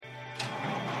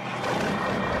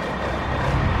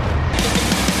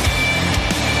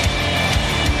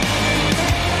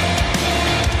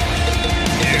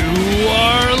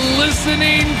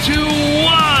listening to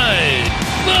What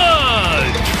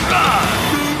the Truck.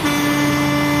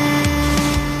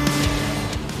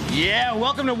 Yeah,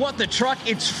 welcome to What the Truck.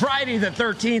 It's Friday the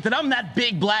 13th, and I'm that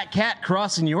big black cat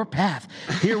crossing your path.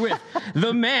 Here with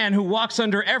the man who walks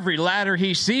under every ladder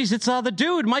he sees. It's the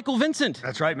dude, Michael Vincent.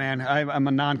 That's right, man. I'm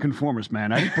a nonconformist,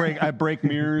 man. I break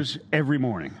mirrors every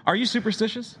morning. Are you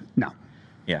superstitious? No.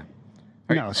 Yeah.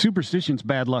 No, superstition's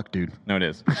bad luck, dude. No, it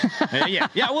is. Yeah,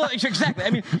 well, exactly. I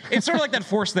mean, it's sort of like that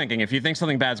forced thinking. If you think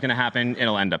something bad's going to happen,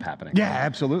 it'll end up happening. Yeah,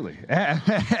 absolutely.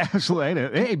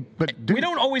 Absolutely. Hey, but dude, we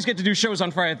don't always get to do shows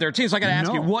on Friday the 13th, so I got to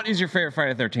ask you, what is your favorite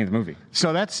Friday the 13th movie?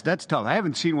 So that's tough. I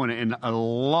haven't seen one in a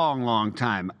long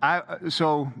time.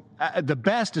 The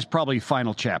best is probably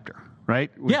Final Chapter.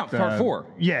 Right? Part 4.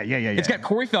 Yeah. It's got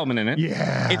Corey Feldman in it.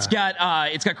 Yeah. It's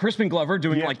got Crispin Glover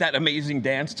doing like that amazing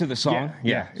dance to the song.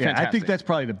 Yeah. I think that's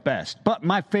probably the best. But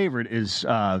my favorite is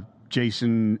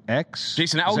Jason X.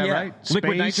 Is that right?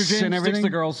 Liquid nitrogen and everything. Sticks the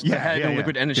girl's head in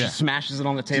liquid, and then she smashes it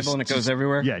on the table, and it goes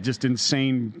everywhere. Yeah, just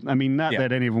insane. I mean, not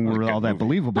that any of them were all that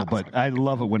believable, but I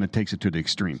love it when it takes it to the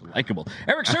extreme. Likeable.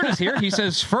 Eric Stern is here. He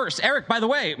says first, Eric, by the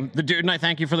way, the dude, and I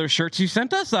thank you for those shirts you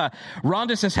sent us.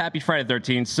 Rhonda says happy Friday the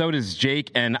 13th. So does Jake.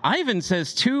 And Ivan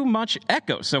says too much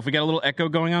echo. So if we got a little echo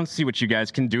going on, see what you guys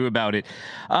can do about it.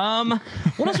 What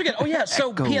else we got? Oh, yeah.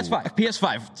 So Echo.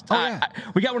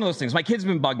 PS5. We got one of those things. My kid's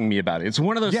been bugging me about it. It's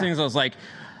one of those things I was like,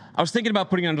 I was thinking about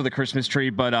putting it under the Christmas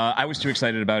tree, but I was too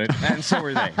excited about it, and so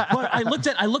were they. But I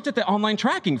looked at the online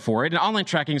tracking for it, and online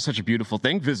tracking is such a beautiful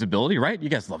thing. Visibility, right? You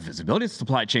guys love visibility. It's a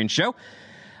supply chain show.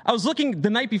 I was looking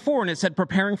the night before, and it said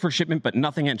preparing for shipment, but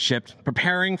nothing had shipped.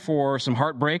 Preparing for some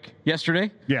heartbreak yesterday.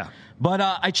 Yeah. But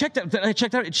I checked out,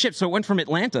 it shipped. So it went from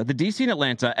Atlanta, the DC in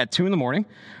Atlanta at 2 a.m,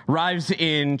 arrives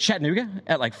in Chattanooga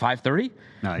at like 5:30,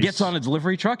 gets on a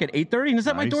delivery truck at 8:30, and is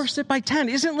at my doorstep by 10.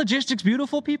 Isn't logistics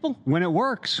beautiful, people? When it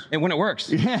works. And when it works.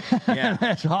 Yeah.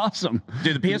 That's awesome.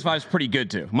 Dude, the PS5 is pretty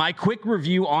good, too. My quick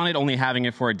review on it, only having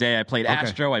it for a day, I played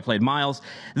Astro, I played Miles.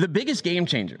 The biggest game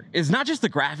changer is not just the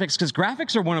graphics, because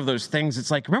graphics are one of those things,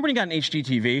 it's like, remember when you got an HD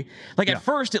TV? Like, at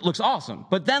first, it looks awesome.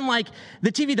 But then, like,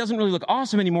 the TV doesn't really look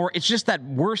awesome anymore. It's just that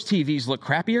worse TVs look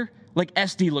crappier. Like,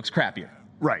 SD looks crappier.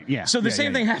 Right, yeah. So the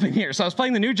same thing happened here. So I was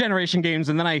playing the new generation games,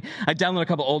 and then I downloaded a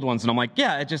couple old ones, and I'm like,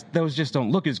 those just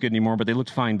don't look as good anymore, but they looked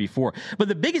fine before. But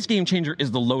the biggest game changer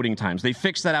is the loading times. They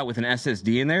fixed that out with an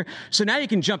SSD in there. So now you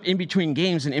can jump in between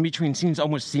games and in between scenes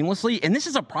almost seamlessly. And this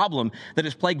is a problem that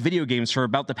has plagued video games for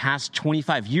about the past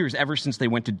 25 years, ever since they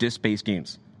went to disk-based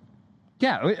games.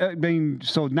 Yeah, I mean,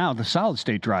 so now the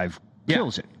solid-state drive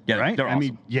kills it, right? They're awesome. I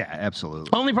mean, yeah,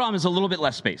 absolutely. Only problem is a little bit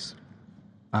less space.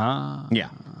 Yeah.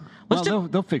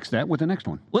 They'll fix that with the next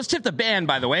one. Let's tip the band,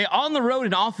 by the way. On the road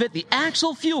and off it, the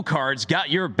Axle Fuel Card's got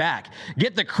your back.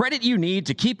 Get the credit you need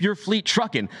to keep your fleet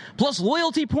trucking. Plus,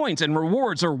 loyalty points and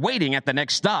rewards are waiting at the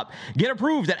next stop. Get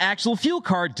approved at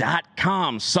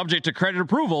axlefuelcard.com. Subject to credit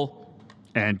approval.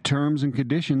 And terms and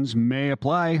conditions may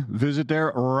apply. Visit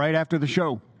there right after the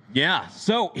show. Yeah,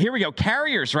 so here we go.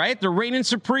 Carriers, right? They're reigning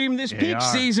supreme this peak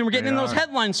season. We're getting in those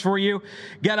headlines for you.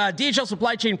 Got a DHL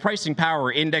Supply Chain Pricing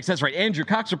Power Index. That's right. Andrew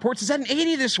Cox reports it's at an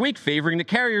 80 this week, favoring the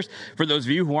carriers. For those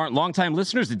of you who aren't longtime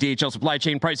listeners, the DHL Supply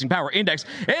Chain Pricing Power Index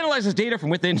analyzes data from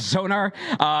within Sonar,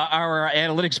 our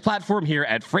analytics platform here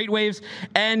at FreightWaves.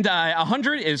 And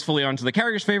 100 is fully onto the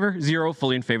carrier's favor, 0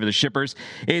 fully in favor of the shippers.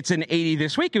 It's an 80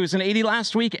 this week. It was an 80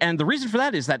 last week. And the reason for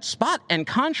that is that spot and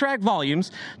contract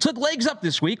volumes took legs up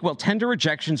this week, while tender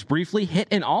rejections briefly hit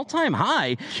an all-time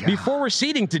high before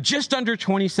receding to just under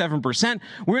 27%.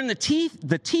 We're in the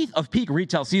teeth of peak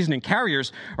retail season, and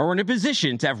carriers are in a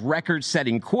position to have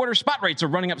record-setting quarter. Spot rates are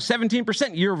running up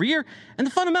 17% year over year, and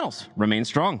the fundamentals remain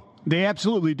strong. They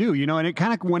absolutely do, and it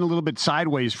kind of went a little bit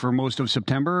sideways for most of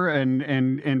September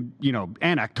and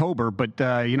October. But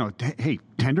hey,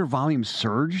 tender volumes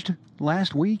surged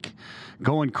last week,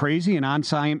 going crazy, and on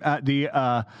time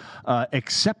the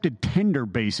accepted tender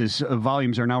basis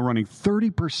volumes are now running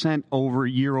 30% over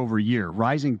year,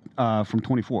 rising from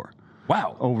 24.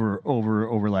 Wow.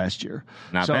 Over last year.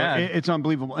 Not bad. It's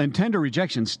unbelievable. And tender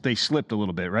rejections, they slipped a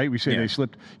little bit, right? We say they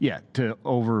slipped, to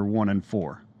over 1 in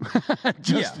 4.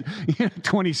 Just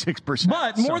 26%.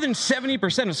 But more than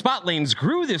 70% of spot lanes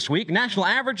grew this week. National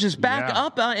average is back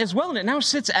up as well, and it now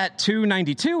sits at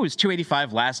 292. It was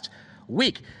 285 last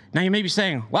week. Now, you may be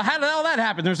saying, well, how did all that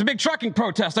happen? There's a big trucking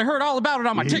protest. I heard all about it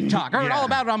on my TikTok. I heard all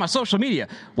about it on my social media.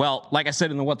 Well, like I said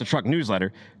in the What the Truck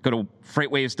newsletter, go to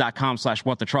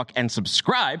freightwaves.com/whatthetruck and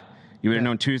subscribe. You would have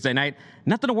known Tuesday night.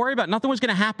 Nothing to worry about. Nothing was going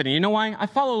to happen. And you know why? I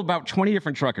follow about 20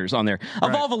 different truckers on there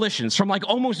of all volitions, from like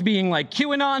almost being like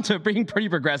QAnon to being pretty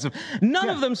progressive. None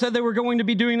of them said they were going to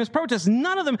be doing this protest.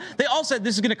 None of them. They all said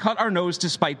this is going to cut our nose to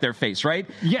spite their face, right?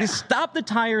 Yeah. This Stop the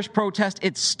Tires protest,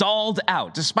 it stalled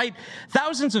out despite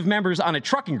thousands of members on a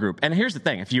trucking group. And here's the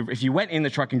thing. If you went in the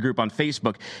trucking group on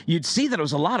Facebook, you'd see that it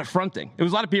was a lot of fronting. It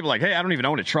was a lot of people like, hey, I don't even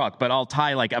own a truck, but I'll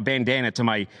tie like a bandana to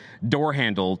my door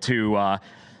handle to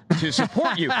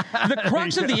support you. The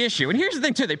crux of the issue, and here's the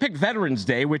thing too, they picked Veterans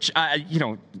Day, which,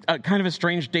 kind of a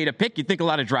strange day to pick. You'd think a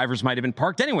lot of drivers might have been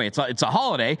parked anyway. It's a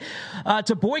holiday,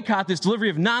 to boycott this delivery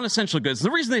of non-essential goods.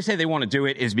 The reason they say they want to do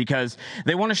it is because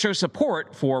they want to show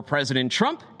support for President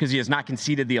Trump, because he has not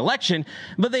conceded the election,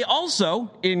 but they also,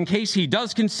 in case he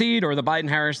does concede or the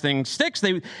Biden-Harris thing sticks,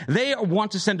 they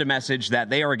want to send a message that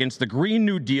they are against the Green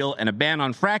New Deal and a ban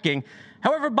on fracking.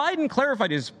 However, Biden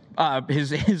clarified his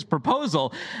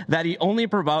proposal that he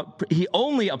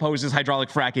only opposes hydraulic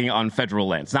fracking on federal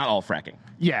lands, not all fracking.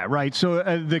 Yeah, right. So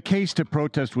the case to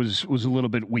protest was a little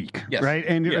bit weak, right?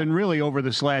 And really over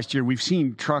this last year, we've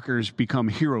seen truckers become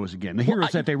heroes again, the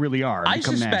heroes that they really are. I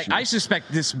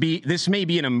suspect this may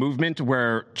be in a movement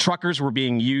where truckers were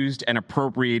being used and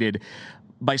appropriated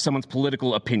by someone's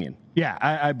political opinion. Yeah,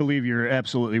 I believe you're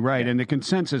absolutely right. Yeah. And the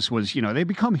consensus was, they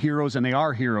become heroes, and they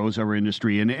are heroes of our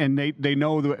industry, and they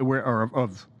know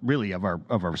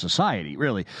of our society,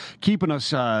 really keeping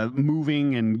us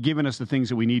moving and giving us the things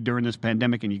that we need during this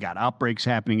pandemic. And you got outbreaks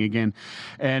happening again,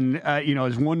 and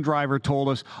as one driver told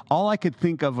us, all I could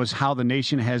think of was how the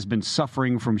nation has been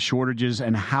suffering from shortages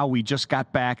and how we just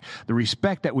got back the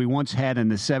respect that we once had in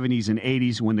the 70s and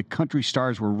 80s when the country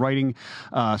stars were writing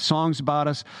songs about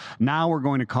us. Now we're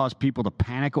going to cause people to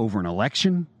panic over an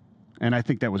election, and I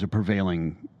think that was a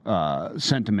prevailing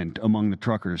sentiment among the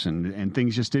truckers, and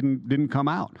things just didn't come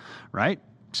out right.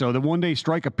 So the one-day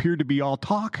strike appeared to be all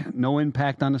talk, no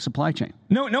impact on the supply chain.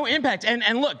 No impact.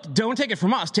 And look, don't take it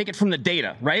from us, take it from the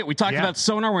data, right? We talked about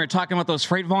Sonar, we were talking about those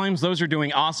freight volumes, those are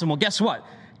doing awesome. Well, guess what?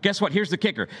 Here's the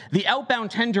kicker. The outbound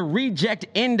tender reject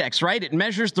index, right? It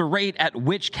measures the rate at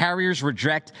which carriers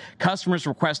reject customers'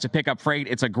 requests to pick up freight.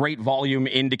 It's a great volume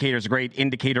indicator. It's a great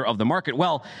indicator of the market.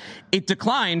 Well, it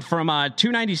declined from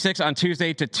 296 on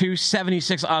Tuesday to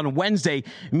 276 on Wednesday,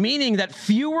 meaning that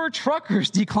fewer truckers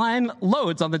decline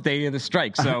loads on the day of the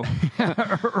strike. So,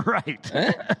 right.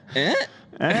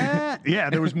 Yeah,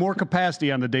 there was more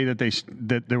capacity on the day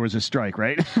that there was a strike,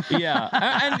 right? Yeah.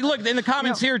 And look, in the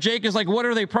comments here, Jake is like, what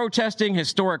are they protesting?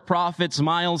 Historic profits.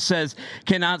 Miles says,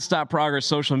 cannot stop progress.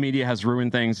 Social media has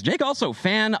ruined things. Jake also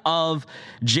fan of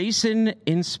Jason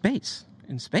in Space.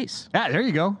 Yeah, there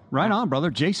you go. Right on,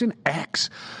 brother. Jason X.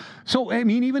 So, I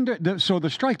mean, even the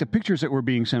strike, the pictures that were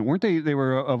being sent, weren't they? They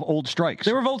were of old strikes.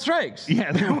 They were of old strikes.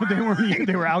 Yeah,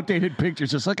 they were outdated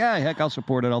pictures. It's like, heck, I'll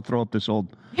support it. I'll throw up this old.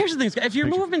 Here's the thing: if your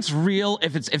movement's real,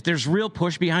 if there's real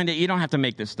push behind it, you don't have to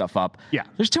make this stuff up. Yeah,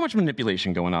 there's too much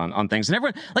manipulation going on things, and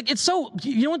everyone it's so.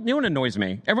 You know what annoys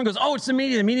me? Everyone goes, "Oh, it's the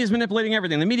media. The media's manipulating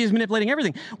everything. The media's manipulating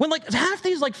everything." When like half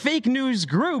these like fake news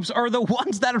groups are the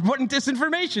ones that are putting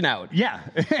disinformation out. Yeah,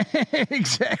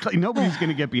 exactly. Nobody's going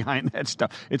to get behind that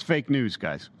stuff. It's fake news,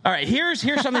 guys. All right, here's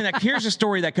a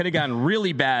story that could have gone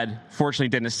really bad. Fortunately,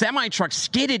 didn't. A semi truck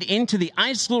skidded into the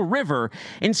Islip River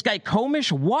in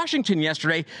Skykomish, Washington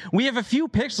yesterday. We have a few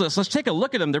pictures. Let's take a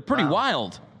look at them. They're pretty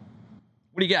wild.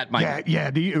 What do you got, Mike? Yeah.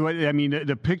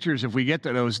 The pictures, if we get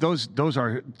to those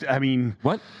are,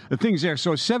 what? The things there.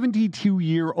 So,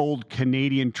 72-year-old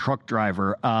Canadian truck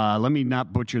driver, let me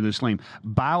not butcher this name,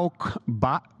 Bao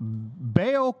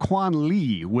Kwan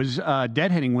Lee was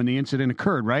deadheading when the incident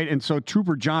occurred, right? And so,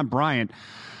 Trooper John Bryant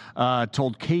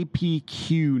told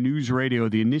KPQ News Radio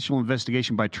the initial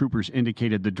investigation by troopers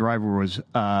indicated the driver was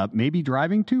maybe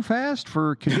driving too fast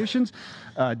for conditions.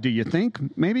 Do you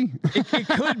think? Maybe? It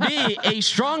could be a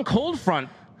strong cold front.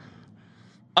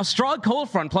 A strong cold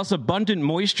front plus abundant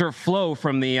moisture flow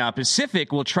from the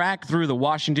Pacific will track through the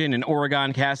Washington and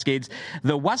Oregon Cascades,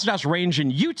 the Wasatch Range in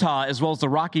Utah, as well as the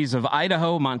Rockies of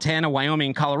Idaho, Montana, Wyoming,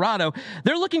 and Colorado.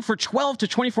 They're looking for 12 to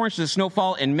 24 inches of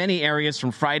snowfall in many areas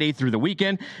from Friday through the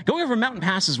weekend. Going over mountain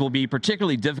passes will be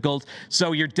particularly difficult,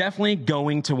 so you're definitely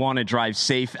going to want to drive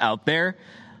safe out there.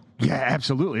 Yeah,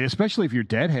 absolutely, especially if you're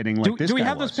deadheading like this. Do we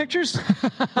have those pictures?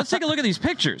 Let's take a look at these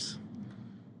pictures.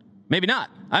 Maybe not.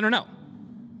 I don't know.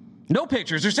 No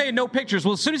pictures. They're saying no pictures.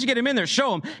 Well, as soon as you get them in there,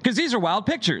 show them, because these are wild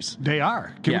pictures. They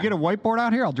are. Can we get a whiteboard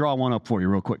out here? I'll draw one up for you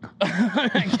real quick.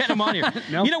 Get them on here.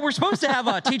 No? We're supposed to have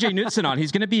TJ Knutson on.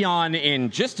 He's going to be on in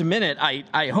just a minute,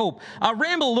 I hope. I'll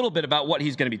ramble a little bit about what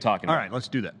he's going to be talking about. All right, let's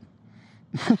do that.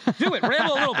 Do it.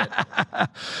 Ramble a little bit.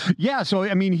 Yeah, so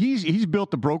I mean, he's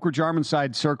built the brokerage arm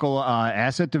inside Circle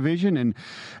Asset Division, and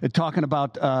talking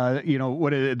about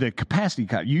the capacity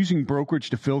cut, using brokerage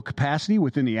to fill capacity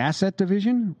within the asset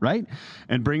division, right?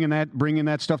 And bringing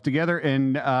that stuff together,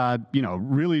 and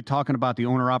really talking about the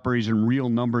owner operators and real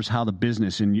numbers, how the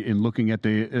business, and looking at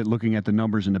the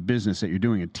numbers in the business that you're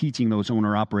doing, and teaching those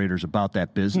owner operators about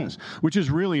that business, which is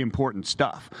really important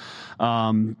stuff.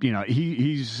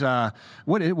 He's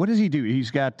what does he do?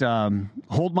 He's got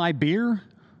Hold My Beer,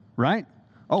 right?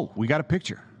 Oh, we got a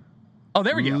picture. Oh,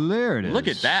 there we go. There it is. Look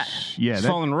at that. Yeah,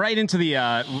 falling right into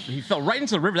the. He fell right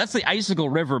into the river. That's the Icicle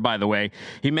River, by the way.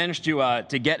 He managed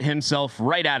to get himself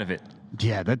right out of it.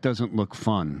 Yeah, that doesn't look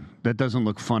fun. That doesn't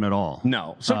look fun at all.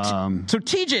 No. So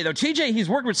TJ, he's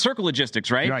working with Circle Logistics,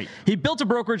 right? Right. He built a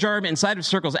brokerage arm inside of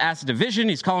Circle's asset division.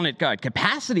 He's calling it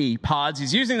Capacity Pods.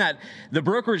 He's using the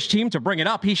brokerage team to bring it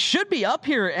up. He should be up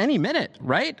here any minute,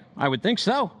 right? I would think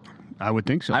so. I would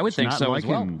think so. I would think so like as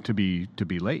well. Him to be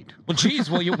late. Well, geez.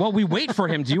 Well, we wait for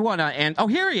him. Do you want to? And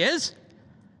here he is.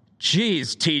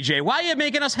 Jeez, TJ, why are you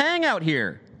making us hang out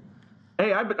here?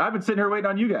 Hey, I've been sitting here waiting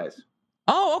on you guys.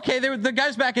 Oh, okay. The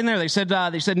guys back in there. They said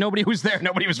nobody was there.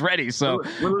 Nobody was ready. So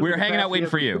we were hanging out waiting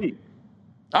for you.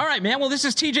 All right, man. Well, this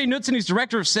is TJ Knudsen. He's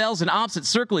Director of Sales and Ops at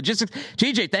Circle Logistics.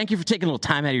 TJ, thank you for taking a little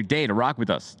time out of your day to rock with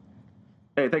us.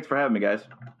 Hey, thanks for having me, guys.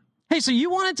 Hey, so you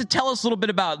wanted to tell us a little bit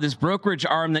about this brokerage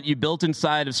arm that you built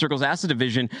inside of Circle's asset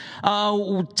division.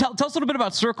 Tell us a little bit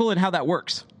about Circle and how that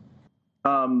works.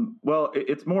 Well,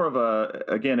 it's more of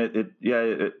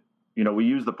we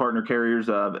use the partner carriers,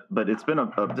 but it's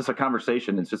been just a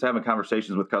conversation. It's just having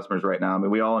conversations with customers right now. I mean,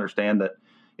 we all understand that,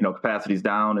 capacity's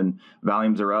down and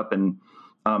volumes are up, and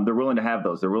they're willing to have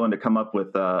those. They're willing to come up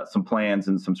with some plans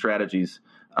and some strategies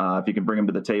if you can bring them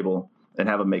to the table and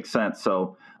have them make sense.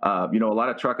 So, a lot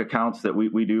of truck accounts that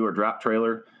we do are drop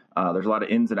trailer. There's a lot of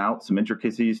ins and outs, some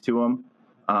intricacies to them,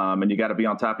 and you got to be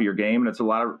on top of your game. And it's a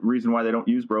lot of reason why they don't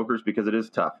use brokers, because it is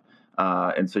tough.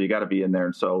 And so you got to be in there.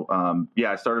 And so,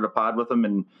 I started a pod with them,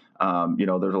 and,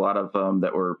 there's a lot of them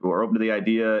that were open to the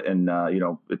idea, and,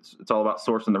 it's all about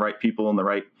sourcing the right people and the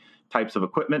right types of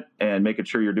equipment and making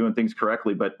sure you're doing things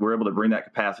correctly, but we're able to bring that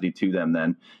capacity to them.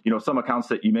 Then, some accounts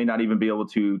that you may not even be able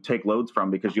to take loads from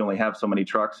because you only have so many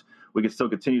trucks, we can still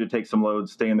continue to take some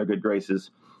loads, stay in their good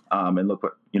graces, and look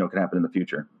what, can happen in the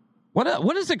future. What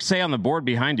does it say on the board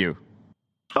behind you?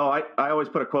 Oh, I always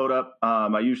put a quote up.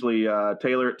 I usually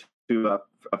tailor it to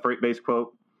a freight-based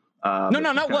quote.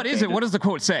 No. What is it? What does the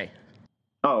quote say?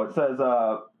 Oh, it says,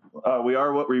 we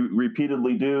are what we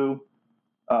repeatedly do.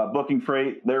 Booking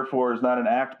freight, therefore, is not an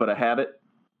act, but a habit.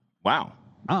 Wow.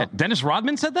 Oh. Dennis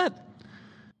Rodman said that?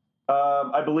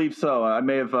 I believe so. I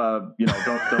may have, don't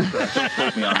quote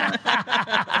me on that.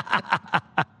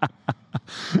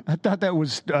 I thought that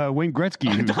was Wayne Gretzky.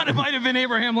 I thought it might have been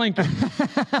Abraham Lincoln.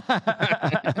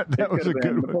 That was a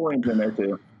good one. Napoleon's in there,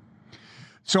 too.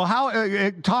 So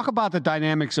talk about the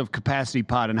dynamics of Capacity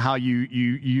Pod and how you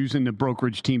using the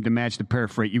brokerage team to match the pair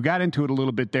freight. You got into it a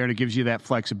little bit there, and it gives you that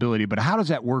flexibility. But how does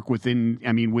that work within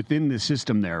the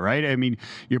system there, right? I mean,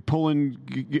 you're pulling.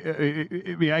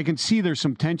 I can see there's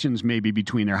some tensions maybe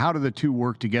between there. How do the two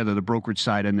work together, the brokerage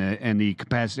side and the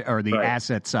capacity or the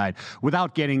asset side,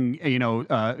 without getting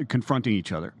confronting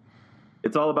each other?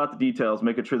 It's all about the details,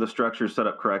 making sure the structure is set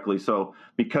up correctly. So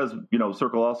because,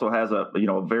 Circle also has a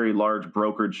very large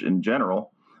brokerage in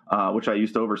general, which I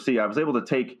used to oversee, I was able to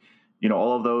take,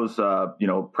 all of those,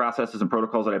 processes and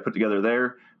protocols that I put together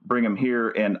there, bring them here.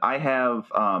 And I have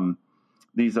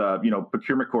these,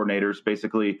 procurement coordinators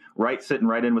basically sitting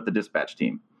right in with the dispatch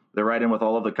team. They're right in with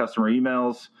all of the customer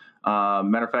emails.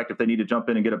 Matter of fact, if they need to jump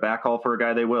in and get a backhaul for a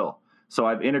guy, they will. So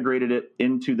I've integrated it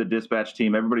into the dispatch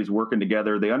team. Everybody's working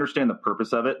together. They understand the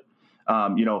purpose of it.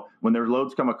 When their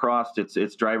loads come across,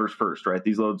 it's drivers first, right?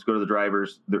 These loads go to the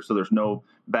drivers, so there's no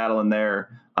battle in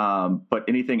there. But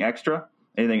anything extra,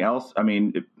 anything else,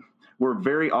 we're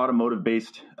very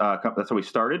automotive-based. That's how we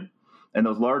started. And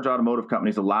those large automotive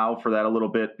companies allow for that a little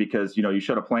bit because, you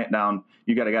shut a plant down,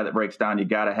 you got a guy that breaks down, you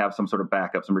got to have some sort of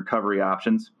backup, some recovery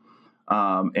options.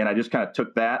 And I just kind of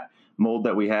took that mold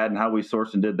that we had and how we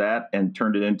sourced and did that and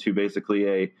turned it into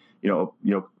basically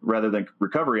rather than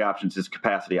recovery options is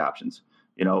capacity options.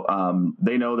 They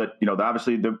know that,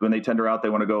 obviously when they tender out, they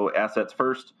want to go assets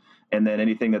first, and then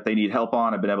anything that they need help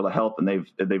on, I've been able to help, and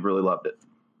they've really loved it.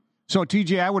 So,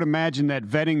 TJ, I would imagine that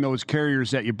vetting those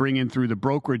carriers that you bring in through the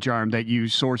brokerage arm that you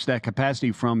source that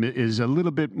capacity from is a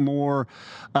little bit more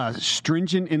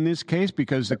stringent in this case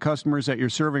because the customers that you're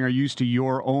serving are used to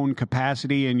your own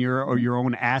capacity and your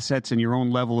own assets and your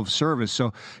own level of service.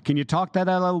 So can you talk that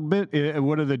out a little bit?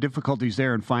 What are the difficulties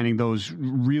there in finding those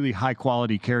really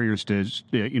high-quality carriers to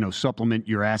supplement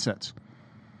your assets?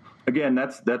 Again,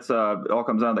 that's all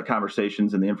comes down to the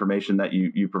conversations and the information that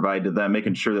you provide to them,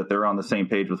 making sure that they're on the same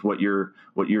page with what you're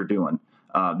doing.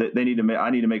 I need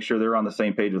to make sure they're on the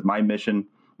same page with my mission,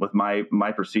 with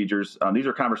my procedures. These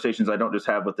are conversations I don't just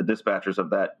have with the dispatchers of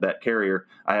that carrier.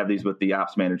 I have these with the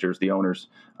ops managers, the owners,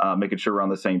 making sure we're on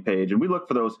the same page. And we look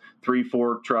for those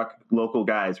 3-4 truck local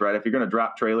guys, right? If you're going to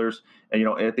drop trailers, and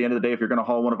at the end of the day, if you're going to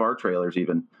haul one of our trailers,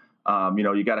 even.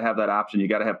 You got to have that option. You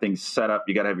got to have things set up.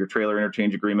 You got to have your trailer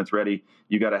interchange agreements ready.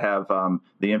 You got to have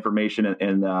the information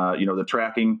and the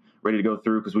tracking ready to go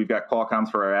through because we've got call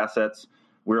comms for our assets.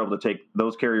 We're able to take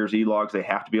those carriers' e-logs. They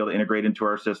have to be able to integrate into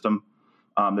our system.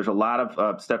 There's a lot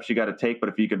of steps you got to take, but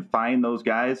if you can find those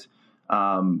guys,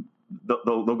 they'll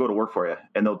go to work for you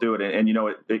and they'll do it. And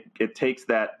it takes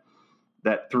that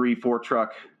 3-4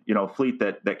 truck fleet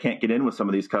that can't get in with some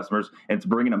of these customers, and it's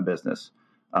bringing them business.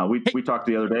 We talked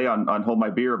the other day on Hold My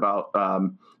Beer about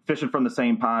fishing from the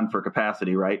same pond for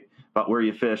capacity, right? About where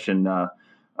you fish. And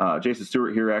Jason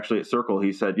Stewart here actually at Circle,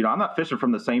 he said, I'm not fishing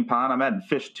from the same pond. I'm adding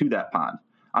fish to that pond.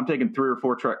 I'm taking 3 or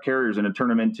 4 truck carriers and turn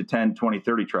them into 10, 20,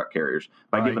 30 truck carriers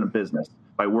by giving them business,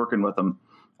 by working with them.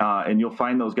 And you'll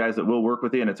find those guys that will work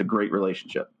with you, and it's a great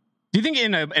relationship. Do you think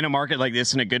in a market like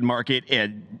this, in a good market,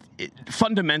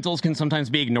 fundamentals can sometimes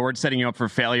be ignored, setting you up for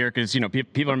failure? Because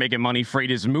people are making money,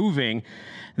 freight is moving,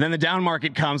 and then the down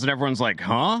market comes, and everyone's like,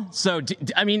 "Huh?" So,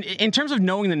 in terms of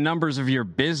knowing the numbers of your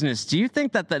business, do you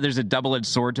think that there's a double-edged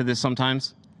sword to this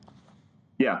sometimes?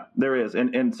 Yeah, there is,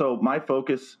 and so my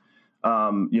focus,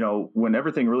 when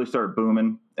everything really started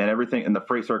booming and everything, and the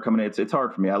freight started coming in, it's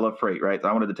hard for me. I love freight, right?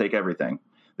 I wanted to take everything.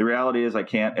 The reality is, I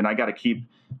can't, and I got to keep.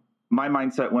 My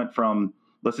mindset went from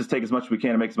let's just take as much as we can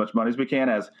and make as much money as we can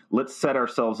as let's set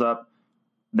ourselves up.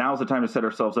 Now's the time to set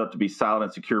ourselves up to be solid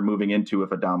and secure moving into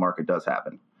if a down market does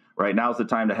happen, right? Now's the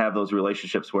time to have those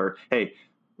relationships where, hey,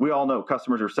 we all know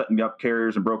customers are setting up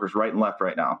carriers and brokers right and left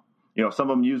right now. Some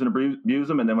of them use and abuse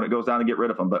them, and then when it goes down, to get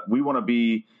rid of them. But we want to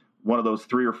be one of those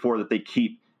 3 or 4 that they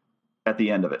keep at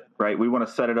the end of it, right? We want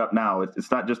to set it up now.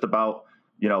 It's not just about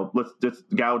let's just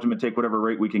gouge them and take whatever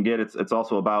rate we can get. It's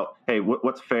also about, hey,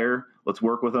 what's fair? Let's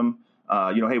work with them.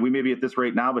 Hey, we may be at this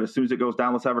rate now, but as soon as it goes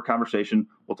down, let's have a conversation.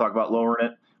 We'll talk about lowering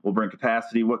it. We'll bring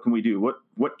capacity. What can we do?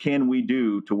 What can we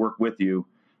do to work with you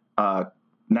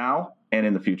now and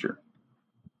in the future?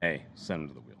 Hey, send them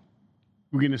to the wheel.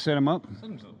 We're going to set them up? Send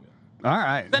them to the wheel. All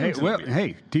right.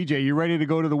 Hey, TJ, you ready to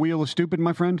go to the wheel of stupid,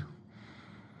 my friend?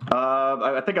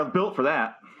 I think I was built for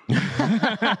that. All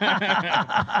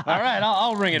right,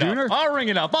 I'll ring it up. I'll ring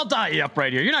it up. I'll tie you up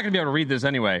right here. You're not going to be able to read this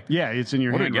anyway. Yeah, it's in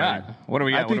your hand. What do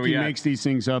we got? I think he makes these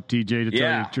things up, TJ, to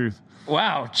tell you the truth.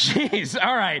 Wow, jeez.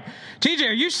 All right. TJ,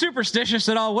 are you superstitious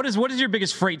at all? What is your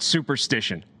biggest freight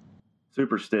superstition?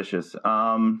 Superstitious.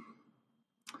 In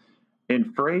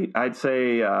freight, I'd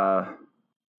say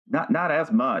not as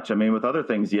much. I mean, with other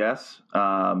things, yes.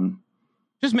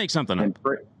 Just make something up.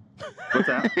 What's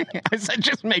that? I said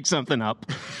just make something up.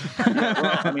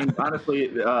 Well, I mean, honestly,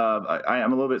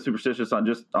 I'm a little bit superstitious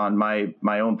on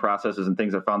my own processes and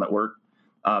things I found that work.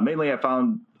 Mainly, I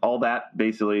found all that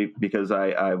basically because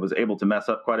I was able to mess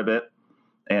up quite a bit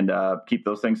and keep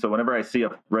those things. So whenever I see a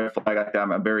red flag,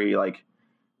 I'm very like,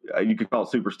 you could call it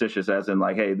superstitious, as in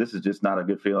like, hey, this is just not a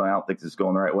good feeling. I don't think this is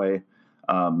going the right way,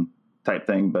 type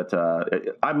thing. But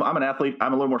I'm an athlete.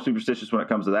 I'm a little more superstitious when it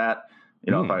comes to that.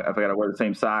 If I got to wear the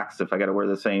same socks, if I got to wear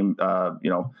the same, I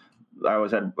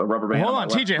always had a rubber band. Hold on,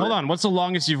 TJ, hold on. What's the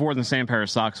longest you've worn the same pair of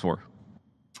socks for?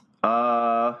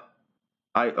 A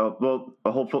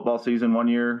whole football season 1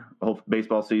 year, a whole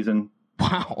baseball season.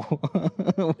 Wow.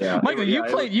 Yeah, Michael,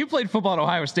 you played football at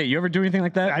Ohio State. You ever do anything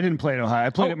like that? I didn't play at Ohio.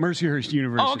 I played at Mercyhurst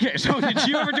University. Oh, okay. So did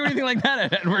you ever do anything like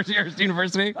that at Mercyhurst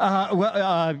University?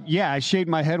 Yeah, I shaved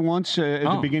my head once at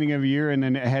the beginning of the year, and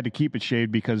then I had to keep it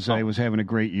shaved because I was having a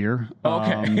great year.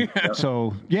 Okay.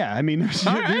 So, yeah, I mean,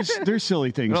 there's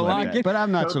silly things like that. But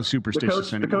I'm not so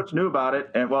superstitious anymore. The coach knew about it,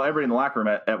 and everybody in the locker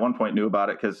room at one point knew about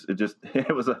it because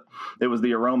it was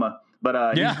the aroma.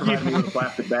 But he provided me with a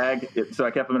plastic bag, so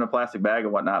I kept them in a plastic bag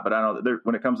and whatnot. But I don't know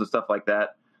when it comes to stuff like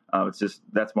that,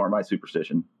 that's more my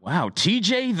superstition. Wow,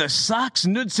 TJ the Socks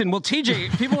Knudsen. Well, TJ,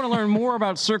 if people want to learn more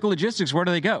about Circle Logistics, where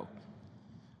do they go?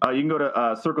 You can go to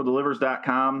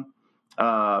circledelivers.com.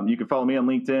 You can follow me on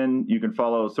LinkedIn. You can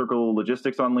follow Circle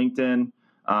Logistics on LinkedIn.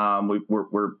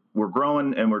 We're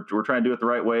growing, and we're trying to do it the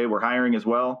right way. We're hiring as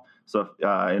well. So,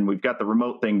 and we've got the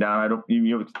remote thing down.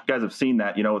 You guys have seen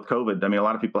that, with COVID. I mean, a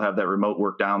lot of people have that remote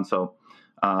work down. So,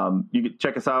 you can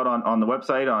check us out on the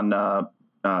website, on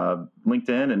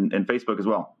LinkedIn and Facebook as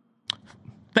well.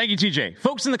 Thank you, TJ.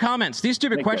 Folks in the comments, these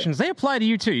stupid questions, they apply to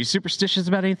you too. You superstitious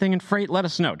about anything in freight? Let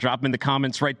us know. Drop them in the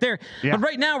comments right there. Yeah. But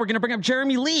right now, we're going to bring up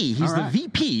Jeremy Lee. He's the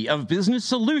VP of Business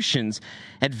Solutions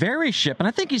at VeriShip, and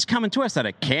I think he's coming to us out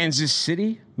of Kansas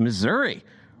City, Missouri.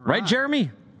 Right,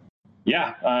 Jeremy?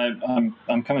 Yeah,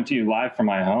 I'm coming to you live from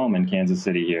my home in Kansas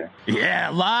City here. Yeah,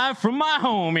 live from my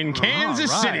home in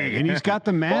Kansas City. And he's got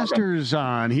the Masters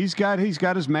on. He's got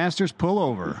his Masters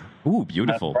pullover. Ooh,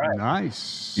 beautiful. Right.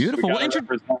 Nice. Beautiful. Well,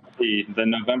 the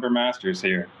November Masters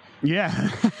here.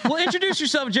 Yeah. Well, introduce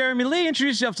yourself, Jeremy Lee.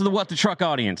 Introduce yourself to the What the Truck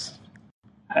audience.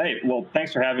 Hey, well,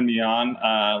 thanks for having me on.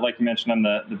 Like you mentioned, I'm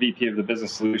the VP of the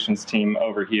Business Solutions team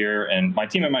over here, and my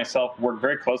team and myself work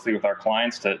very closely with our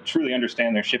clients to truly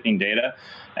understand their shipping data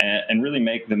and really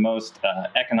make the most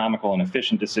economical and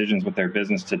efficient decisions with their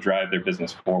business to drive their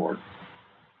business forward.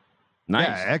 Nice.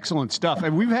 Yeah, excellent stuff.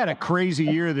 And we've had a crazy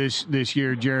year this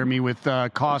year, Jeremy, with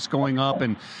costs going up,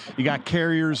 and you got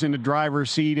carriers in the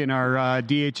driver's seat in our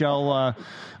DHL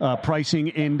pricing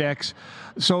index.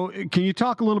 So can you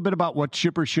talk a little bit about what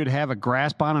shippers should have a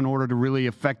grasp on in order to really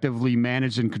effectively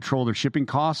manage and control their shipping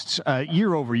costs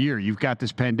year over year? You've got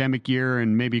this pandemic year,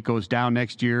 and maybe it goes down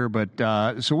next year.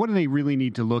 But so what do they really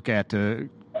need to look at to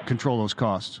control those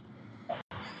costs?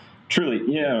 Truly,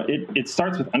 it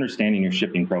starts with understanding your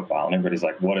shipping profile, and everybody's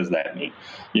like, what does that mean?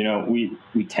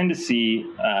 We tend to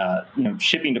see,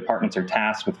 shipping departments are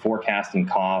tasked with forecasting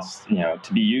costs,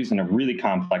 to be used in a really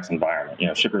complex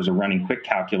environment. Shippers are running quick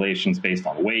calculations based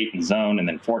on weight and zone and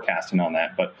then forecasting on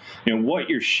that. But, what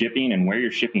you're shipping and where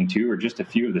you're shipping to are just a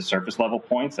few of the surface level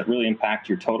points that really impact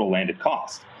your total landed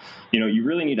cost. You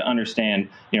really need to understand,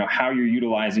 how you're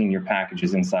utilizing your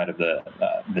packages inside of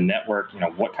the network,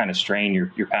 what kind of strain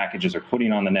your packages are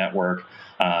putting on the network.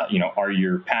 Are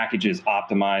your packages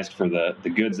optimized for the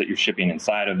goods that you're shipping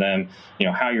inside of them?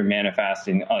 How you're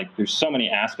manifesting. There's so many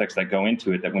aspects that go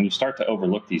into it that when you start to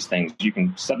overlook these things, you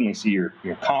can suddenly see your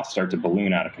costs start to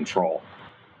balloon out of control.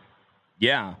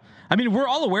 Yeah. I mean, we're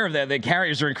all aware of that. The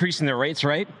carriers are increasing their rates,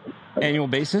 right? Annual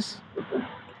basis.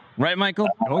 Right, Michael?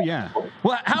 Oh, yeah.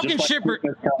 Well, how can shippers...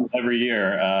 Every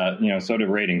year, so do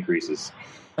rate increases.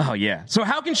 Oh, yeah. So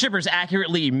how can shippers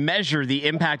accurately measure the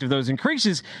impact of those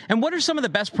increases? And what are some of the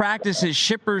best practices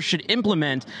shippers should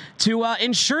implement to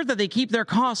ensure that they keep their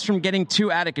costs from getting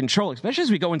too out of control, especially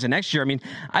as we go into next year? I mean,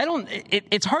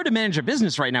 it's hard to manage a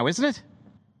business right now, isn't it?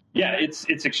 Yeah,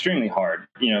 it's extremely hard.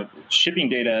 Shipping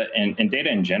data and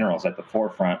data in general is at the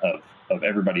forefront of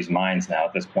everybody's minds now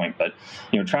at this point. But,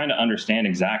 trying to understand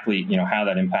exactly, how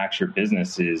that impacts your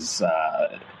business is,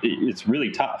 it's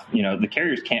really tough. The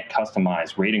carriers can't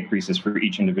customize rate increases for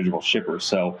each individual shipper.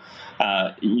 So,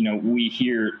 we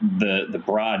hear the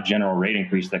broad general rate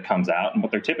increase that comes out, and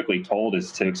what they're typically told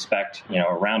is to expect,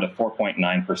 around a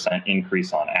 4.9%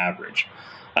 increase on average.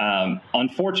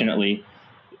 Unfortunately,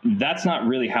 that's not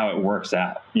really how it works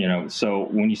out, So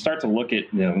when you start to look at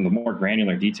the more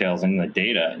granular details in the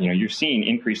data, you're seeing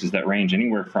increases that range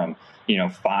anywhere from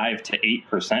 5 to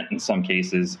 8% in some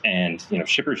cases, and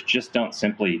shippers just don't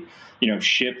simply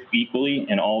ship equally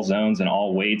in all zones and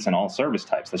all weights and all service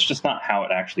types. That's just not how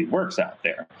it actually works out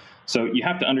there. So you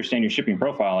have to understand your shipping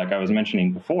profile, like I was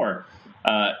mentioning before,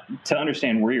 to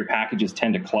understand where your packages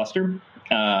tend to cluster.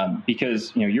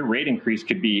 Because your rate increase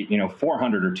could be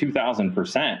 400 or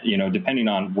 2,000%, depending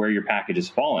on where your packages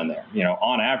fall in there.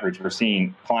 On average, we're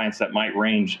seeing clients that might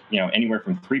range anywhere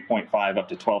from 3.5 up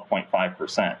to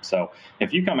 12.5%. So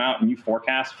if you come out and you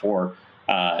forecast for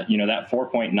that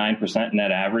 4.9%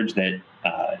 net average that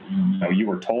you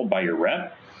were told by your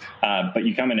rep, but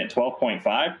you come in at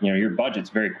 12.5, your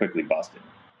budget's very quickly busted.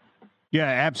 Yeah,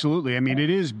 absolutely. I mean, it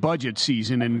is budget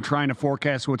season, and trying to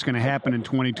forecast what's going to happen in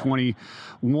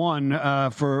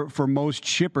 2021 for most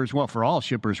shippers, well, for all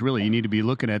shippers, really, you need to be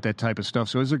looking at that type of stuff.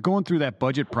 So as they're going through that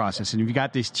budget process, and you've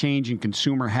got this change in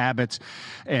consumer habits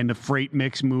and the freight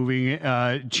mix moving,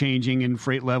 changing in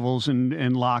freight levels and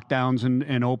lockdowns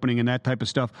and opening and that type of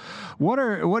stuff, what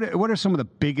are some of the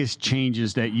biggest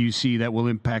changes that you see that will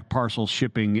impact parcel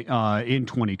shipping in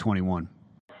 2021?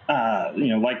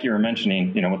 Like you were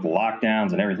mentioning, with the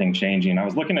lockdowns and everything changing, I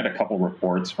was looking at a couple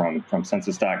reports from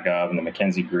Census.gov and the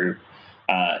McKinsey Group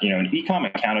And e-com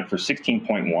accounted for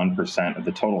 16.1% of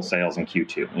the total sales in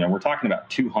Q2. We're talking about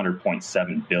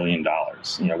 $200.7 billion,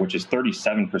 which is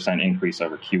 37% increase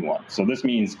over Q1. So this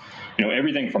means,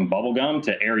 everything from bubblegum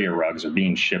to area rugs are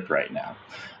being shipped right now.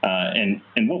 And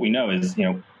what we know is,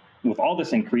 with all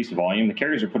this increased volume, the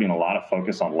carriers are putting a lot of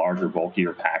focus on larger,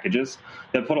 bulkier packages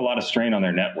that put a lot of strain on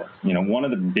their network. One of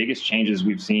the biggest changes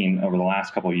we've seen over the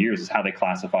last couple of years is how they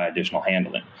classify additional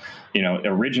handling.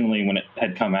 Originally when it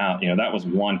had come out, that was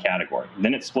one category.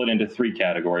 Then it split into three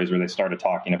categories where they started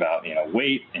talking about,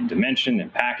 weight and dimension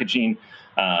and packaging.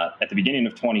 At the beginning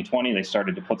of 2020, they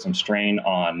started to put some strain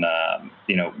on,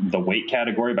 the weight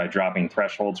category by dropping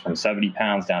thresholds from 70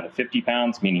 pounds down to 50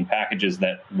 pounds, meaning packages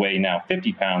that weigh now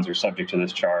 50 pounds are subject to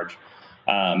this charge.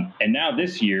 And now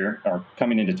this year, or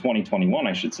coming into 2021,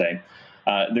 I should say,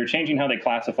 they're changing how they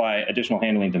classify additional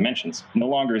handling dimensions. No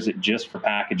longer is it just for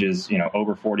packages,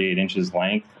 over 48 inches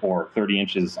length or 30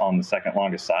 inches on the second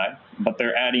longest side, but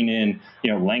they're adding in,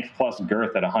 length plus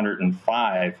girth at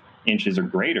 105 inches or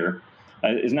greater.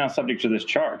 Is now subject to this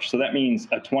charge. So that means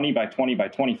a 20 by 20 by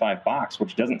 25 box,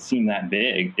 which doesn't seem that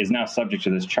big, is now subject to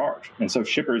this charge. And so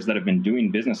shippers that have been doing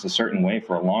business a certain way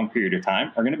for a long period of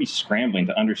time are going to be scrambling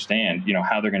to understand,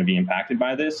 how they're going to be impacted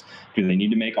by this. Do they need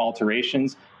to make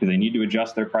alterations? Do they need to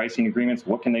adjust their pricing agreements?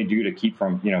 What can they do to keep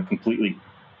from, completely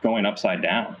going upside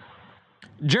down?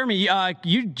 Jeremy,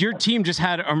 your team just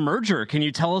had a merger. Can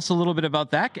you tell us a little bit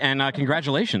about that? And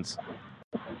congratulations.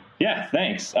 Yeah,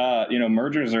 thanks.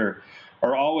 Mergers are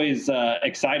always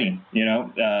exciting.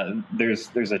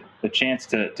 There's a chance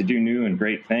to do new and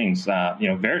great things.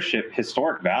 Veriship,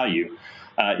 historic value,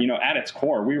 at its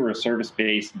core, we were a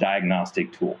service-based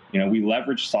diagnostic tool. We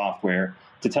leverage software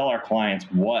to tell our clients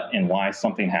what and why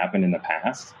something happened in the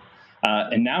past.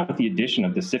 And now with the addition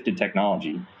of the Sifted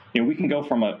technology, we can go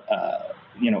from a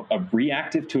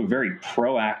reactive to a very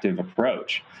proactive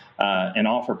approach. And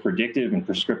offer predictive and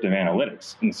prescriptive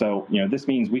analytics. And so, this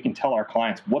means we can tell our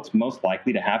clients what's most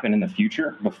likely to happen in the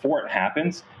future before it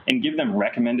happens and give them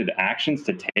recommended actions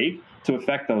to take to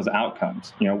affect those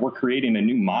outcomes. We're creating a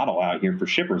new model out here for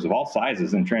shippers of all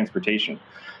sizes in transportation.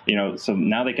 So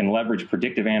now they can leverage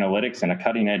predictive analytics and a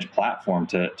cutting edge platform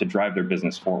to drive their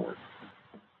business forward.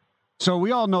 So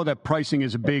we all know that pricing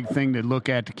is a big thing to look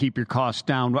at to keep your costs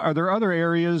down. Are there other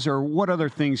areas or what other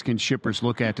things can shippers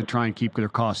look at to try and keep their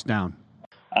costs down?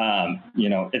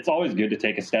 It's always good to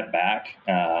take a step back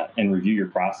and review your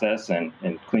process and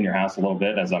clean your house a little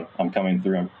bit as I'm coming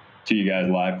through to you guys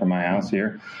live from my house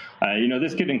here.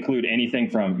 This could include anything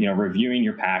from, reviewing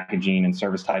your packaging and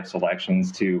service type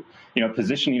selections to,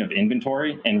 positioning of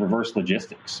inventory and reverse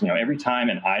logistics. Every time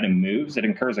an item moves, it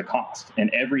incurs a cost, and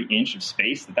every inch of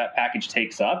space that package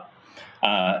takes up,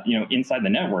 inside the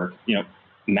network,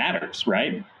 matters,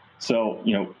 right? So,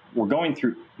 we're going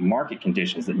through market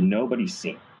conditions that nobody's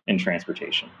seen in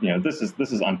transportation. This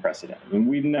is unprecedented. I mean,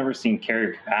 we've never seen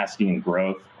carrier capacity and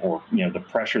growth or, the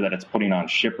pressure that it's putting on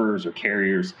shippers or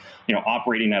carriers,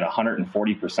 operating at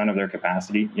 140% of their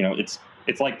capacity.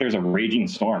 It's like there's a raging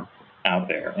storm out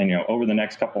there. And, over the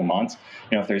next couple of months,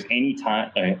 if there's any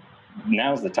time,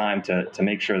 now's the time to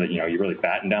make sure that, you really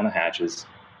batten down the hatches.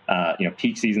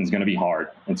 Peak season is going to be hard.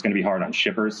 It's going to be hard on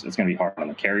shippers. It's going to be hard on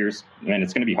the carriers, and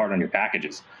it's going to be hard on your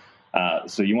packages.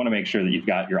 So you want to make sure that you've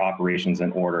got your operations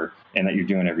in order and that you're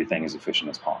doing everything as efficient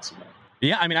as possible.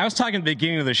 Yeah, I mean, I was talking at the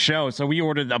beginning of the show. So we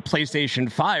ordered a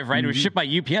PlayStation 5, right? Mm-hmm. It was shipped by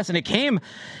UPS, and it came.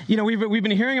 We've been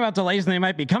hearing about delays, and they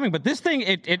might be coming. But this thing,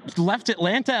 it left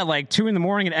Atlanta at like 2 a.m.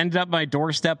 and ended up my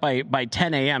doorstep by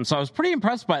 10 a.m. So I was pretty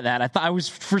impressed by that. I was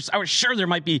sure there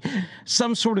might be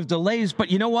some sort of delays,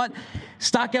 but you know what?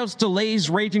 Stockouts, delays,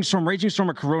 raging storm of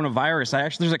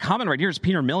coronavirus. There's a comment right here. It's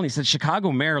Peter Milne. He said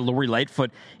Chicago Mayor Lori Lightfoot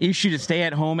issued a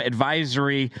stay-at-home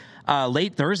advisory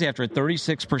late Thursday after a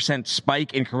 36%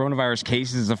 spike in coronavirus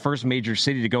cases, the first major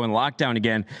city to go in lockdown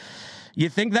again. You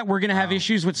think that we're going to have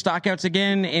issues with stockouts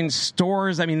again in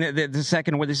stores? I mean, the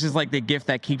second one, this is like the gift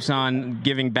that keeps on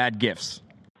giving bad gifts.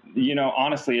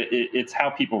 Honestly, it's how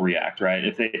people react, right?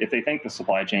 If they think the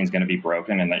supply chain is going to be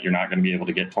broken and that you're not going to be able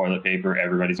to get toilet paper,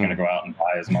 everybody's going to go out and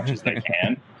buy as much as they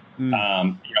can.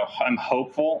 I'm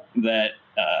hopeful that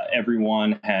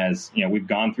everyone has, we've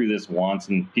gone through this once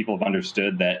and people have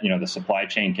understood that, the supply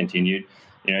chain continued.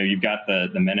 You've got the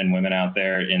men and women out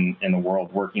there in the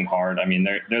world working hard. I mean,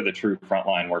 they're the true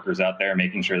frontline workers out there,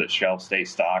 making sure that shelves stay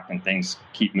stocked and things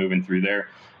keep moving through there.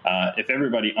 If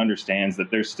everybody understands that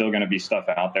there's still going to be stuff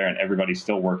out there and everybody's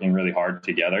still working really hard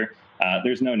together,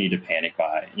 there's no need to panic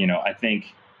buy. I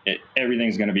think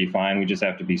everything's going to be fine. We just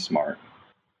have to be smart.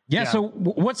 Yeah. So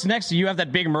what's next? You have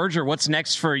that big merger. What's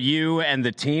next for you and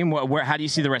the team? How do you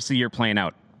see the rest of the year playing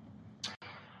out?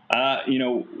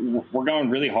 We're going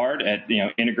really hard at,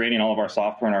 integrating all of our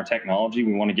software and our technology.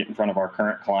 We want to get in front of our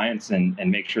current clients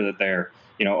and make sure that they're,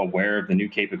 aware of the new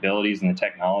capabilities and the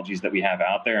technologies that we have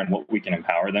out there and what we can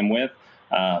empower them with.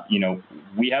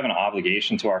 We have an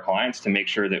obligation to our clients to make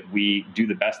sure that we do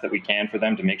the best that we can for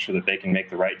them to make sure that they can make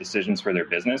the right decisions for their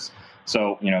business.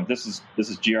 So, this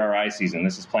is GRI season.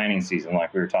 This is planning season,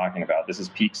 like we were talking about. This is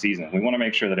peak season. We want to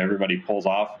make sure that everybody pulls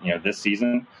off, this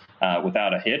season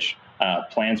without a hitch,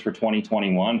 plans for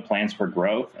 2021, plans for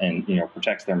growth, and,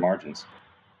 protects their margins.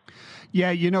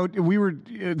 Yeah, we were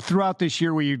throughout this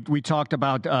year. We talked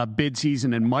about bid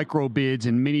season and micro bids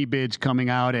and mini bids coming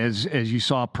out as you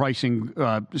saw pricing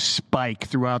spike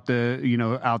throughout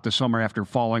out the summer after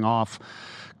falling off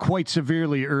quite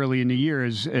severely early in the year,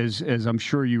 as I'm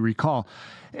sure you recall.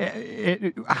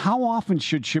 How often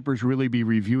should shippers really be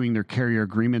reviewing their carrier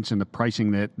agreements and the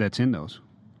pricing that's in those?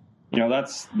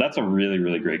 That's a really,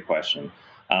 really great question.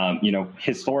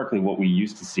 Historically, what we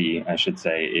used to see, I should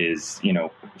say, is,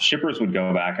 shippers would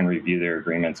go back and review their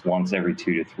agreements once every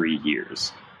 2 to 3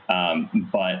 years.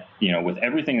 But with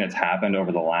everything that's happened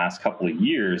over the last couple of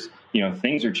years,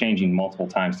 things are changing multiple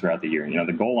times throughout the year.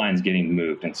 The goal line's getting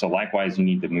moved. And so likewise, you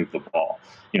need to move the ball.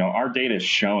 Our data is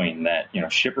showing that,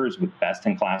 shippers with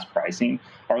best-in-class pricing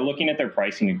are looking at their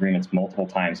pricing agreements multiple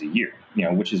times a year,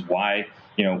 which is why,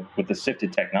 with the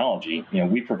Sifted technology,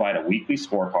 we provide a weekly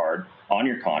scorecard on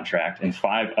your contract and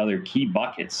 5 other key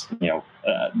buckets,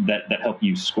 that help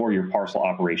you score your parcel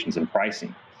operations and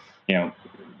pricing.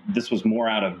 This was more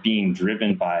out of being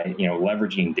driven by,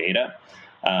 leveraging data,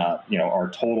 our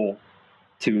total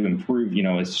to improve,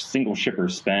 a single shipper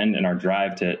spend and our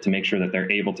drive to make sure that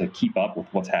they're able to keep up with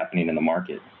what's happening in the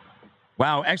market.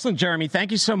 Wow. Excellent, Jeremy.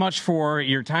 Thank you so much for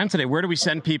your time today. Where do we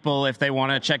send people if they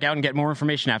want to check out and get more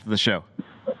information after the show?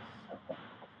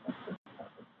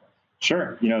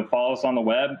 Sure. Follow us on the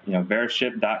web,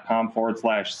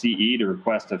 veriship.com/CE to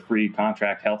request a free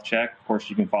contract health check. Of course,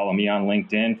 you can follow me on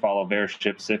LinkedIn, follow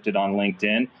Veriship Sifted on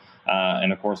LinkedIn,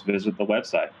 and of course, visit the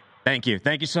website. Thank you.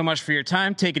 Thank you so much for your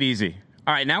time. Take it easy.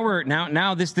 All right.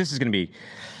 Now this is going to be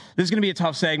a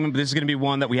tough segment, but this is going to be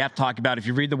one that we have to talk about. If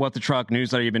you read the What the Truck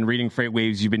newsletter, you've been reading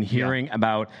FreightWaves, you've been hearing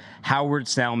about Howard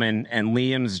Salmon and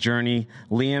Liam's journey.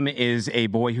 Liam is a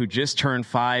boy who just turned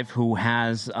 5, who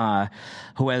has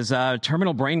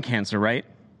terminal brain cancer, right?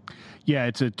 Yeah,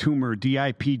 it's a tumor,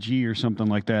 DIPG or something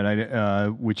like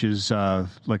that, which is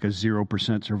like a 0%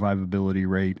 survivability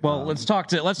rate. Well, let's talk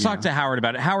to Howard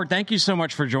about it. Howard, thank you so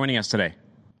much for joining us today.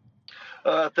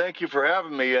 Thank you for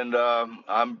having me, and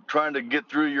I'm trying to get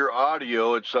through your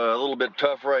audio. It's a little bit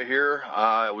tough right here.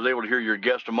 I was able to hear your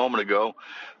guest a moment ago,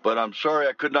 but I'm sorry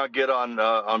I could not get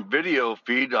on video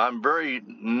feed. I'm very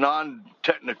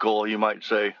non-technical, you might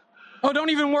say. Oh,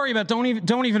 don't even worry about it.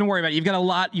 Don't even worry about it. You've got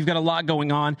a lot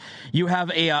going on. You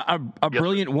have a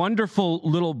brilliant, wonderful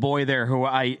little boy there who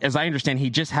as I understand,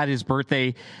 he just had his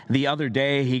birthday the other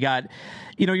day. He got,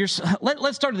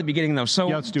 let's start at the beginning though. So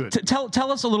let's do it.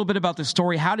 Tell us a little bit about the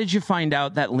story. How did you find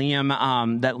out that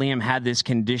Liam had this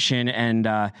condition,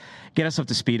 and get us up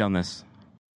to speed on this?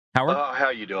 Howard?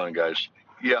 How you doing, guys?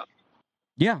 Yeah.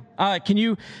 Yeah. Can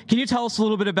you tell us a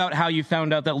little bit about how you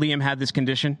found out that Liam had this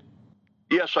condition?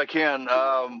 Yes, I can.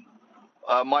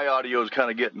 My audio is kind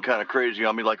of getting kind of crazy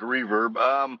on me, like a reverb.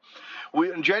 On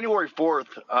January 4th,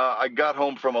 I got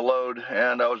home from a load,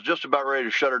 and I was just about ready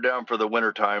to shut her down for the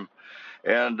wintertime.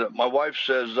 And my wife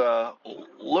says,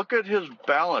 look at his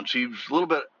balance. He's a little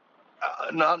bit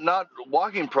not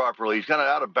walking properly. He's kind of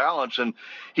out of balance, and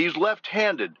he's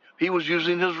left-handed. He was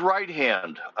using his right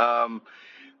hand.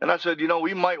 And I said,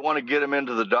 we might want to get him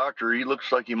into the doctor. He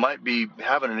looks like he might be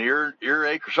having an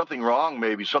earache or something wrong,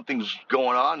 maybe. Something's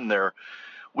going on there.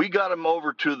 We got him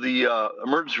over to the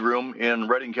emergency room in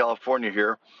Redding, California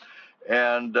here.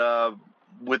 And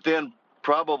within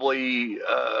probably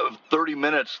 30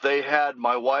 minutes, they had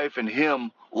my wife and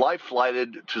him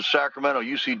life-flighted to Sacramento,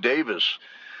 UC Davis.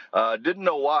 Didn't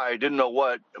know why, didn't know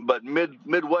what, but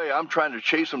midway, I'm trying to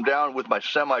chase him down with my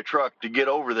semi-truck to get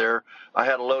over there. I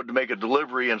had a load to make a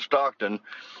delivery in Stockton.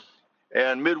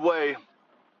 And midway,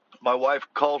 my wife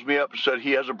calls me up and said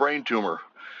he has a brain tumor.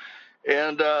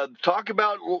 And talk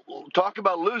about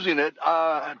losing it.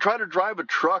 Try to drive a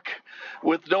truck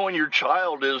with knowing your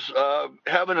child is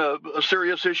having a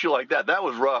serious issue like that. That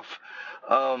was rough.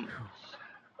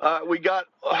 We got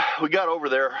over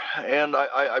there, and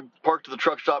I parked at the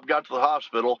truck stop, got to the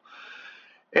hospital,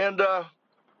 and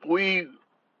we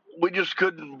just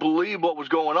couldn't believe what was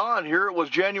going on here. It was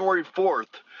January 4th.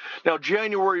 Now,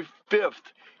 January 5th,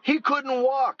 He couldn't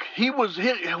walk.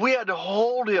 We had to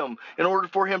hold him in order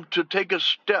for him to take a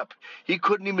step. He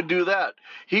couldn't even do that.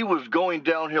 He was going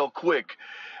downhill quick.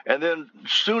 And then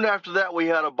soon after that, we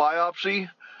had a biopsy,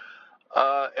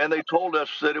 and they told us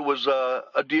that it was a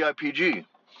DIPG.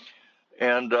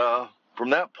 And from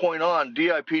that point on,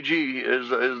 DIPG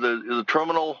is a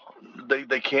terminal.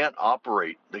 They can't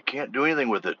operate. They can't do anything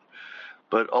with it.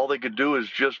 But all they could do is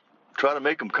just try to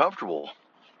make him comfortable.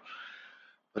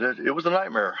 But it was a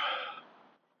nightmare.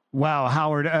 Wow,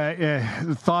 Howard,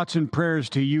 thoughts and prayers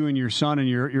to you and your son and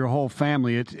your whole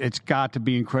family. It's got to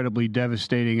be incredibly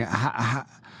devastating. I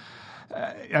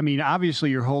mean,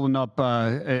 obviously you're holding up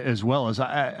as well as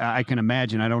I can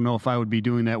imagine. I don't know if I would be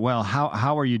doing that well.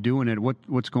 How are you doing it?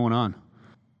 What's going on?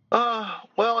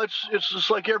 Well, it's just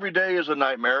like every day is a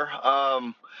nightmare.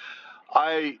 I'm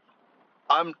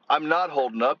not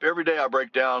holding up. Every day I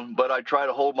break down, but I try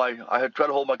to hold my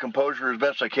composure as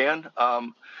best I can.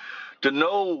 To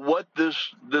know what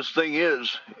this thing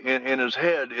is in his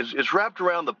head, it's wrapped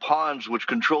around the pons, which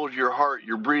controls your heart,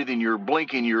 your breathing, your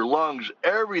blinking, your lungs,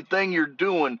 everything you're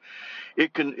doing.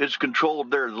 It's controlled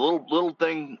there. The little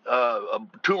thing, a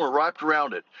tumor wrapped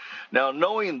around it. Now,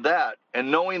 knowing that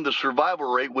and knowing the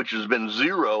survival rate, which has been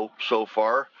 0 so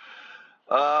far,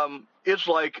 it's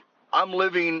like I'm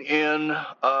living in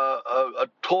a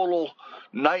total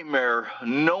nightmare,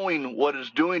 knowing what it's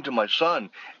doing to my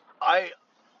son. I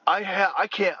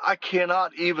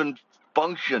cannot even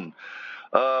function.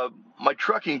 My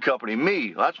trucking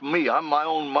company, that's me. I'm my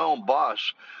own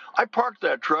boss. I parked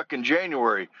that truck in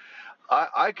January.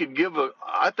 I think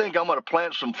I'm going to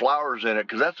plant some flowers in it,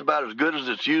 because that's about as good as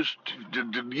it's used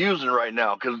to using right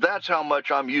now, because that's how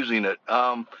much I'm using it.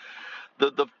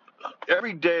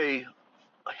 Every day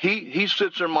he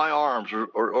sits in my arms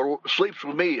or sleeps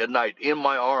with me at night in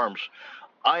my arms.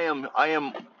 I am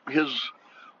his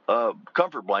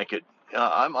comfort blanket.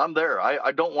 I'm there.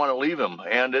 I don't want to leave him,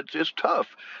 and it's tough.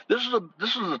 This is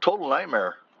a total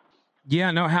nightmare.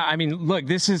 Yeah, no. I mean, look,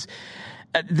 this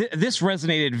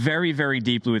resonated very, very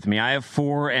deeply with me. I have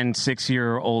 4- and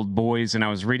 6-year-old boys, and I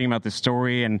was reading about this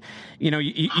story, and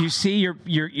you see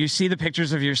you see the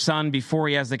pictures of your son before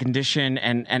he has the condition,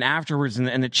 and afterwards,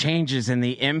 and the changes and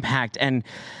the impact, and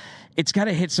it's got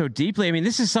to hit so deeply. I mean,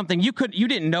 this is something you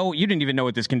didn't even know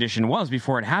what this condition was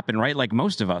before it happened, right? Like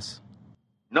most of us.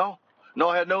 No,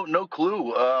 I had no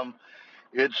clue.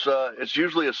 It's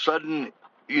usually a sudden,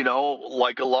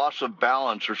 like a loss of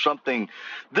balance or something.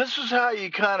 This is how you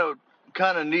kind of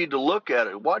need to look at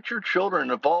it. Watch your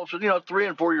children. If all of a sudden, 3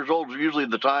 and 4 years old is usually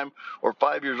the time, or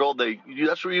 5 years old,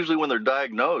 that's usually when they're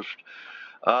diagnosed.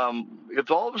 If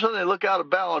all of a sudden they look out of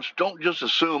balance, don't just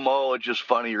assume, it's just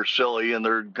funny or silly and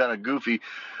they're kind of goofy.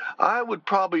 I would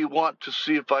probably want to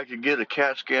see if I could get a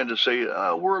CAT scan to say,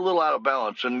 we're a little out of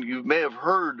balance. And you may have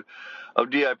heard of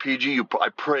DIPG. I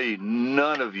pray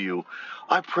none of you.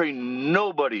 I pray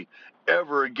nobody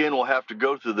ever again will have to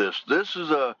go through this. This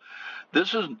is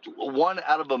 1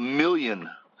 out of a million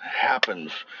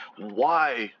happens.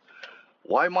 Why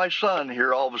my son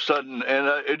here all of a sudden? And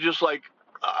it just like,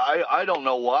 I don't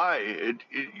know why.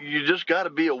 You just got to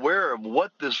be aware of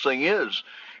what this thing is.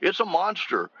 It's a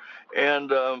monster.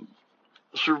 And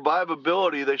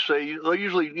survivability, they say,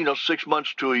 usually 6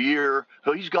 months to a year.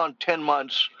 So he's gone 10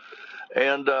 months.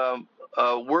 And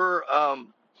we're on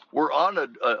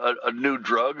a new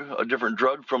drug, a different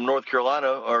drug from North Carolina,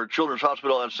 our Children's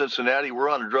Hospital in Cincinnati. We're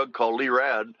on a drug called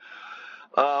Lerad.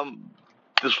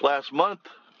 This last month,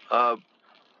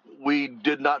 we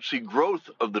did not see growth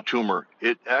of the tumor.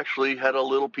 It actually had a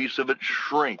little piece of it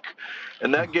shrink,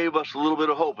 and that gave us a little bit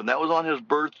of hope. And that was on his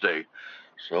birthday.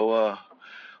 So,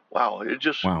 wow!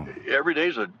 Every day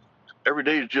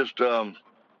is just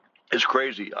it's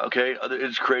crazy. Okay,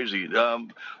 it's crazy. The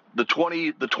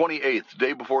 28th,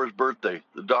 day before his birthday,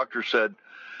 the doctor said,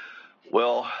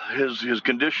 well, his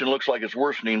condition looks like it's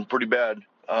worsening pretty bad.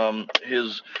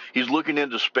 He's looking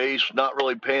into space, not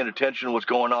really paying attention to what's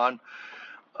going on.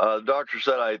 The doctor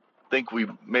said, I think we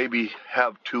maybe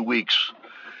have 2 weeks.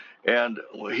 And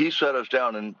he sat us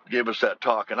down and gave us that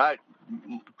talk. And I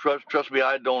trust me,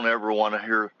 I don't ever want to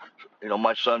hear,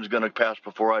 my son's going to pass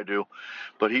before I do.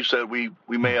 But he said we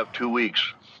may have 2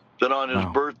 weeks. Then on his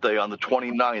birthday, on the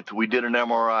 29th, we did an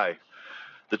MRI.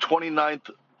 The 29th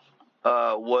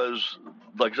was,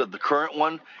 like I said, the current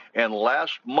one. And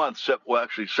last month,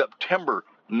 September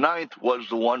 9th was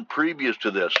the one previous to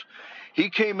this. He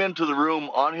came into the room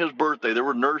on his birthday. There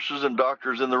were nurses and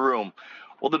doctors in the room.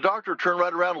 Well, the doctor turned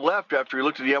right around and left after he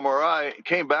looked at the MRI,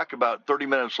 came back about 30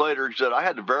 minutes later. He said, I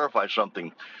had to verify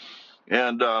something.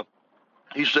 And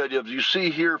he said, if you see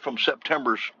here from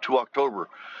September to October,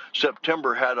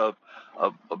 September had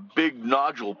a big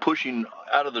nodule pushing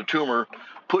out of the tumor,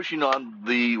 pushing on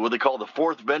what they call the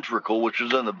fourth ventricle, which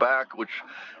is in the back, which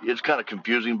is kind of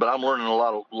confusing, but I'm learning a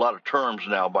lot of terms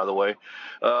now, by the way.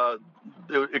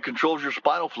 It controls your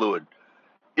spinal fluid.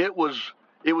 It was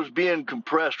being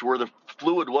compressed where the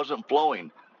fluid wasn't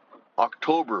flowing.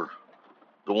 October,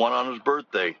 the one on his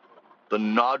birthday, the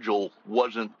nodule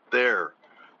wasn't there.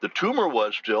 The tumor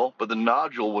was still, but the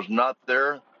nodule was not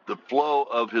there. The flow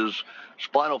of his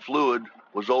spinal fluid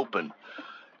was open.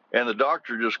 And the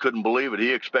doctor just couldn't believe it.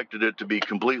 He expected it to be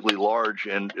completely large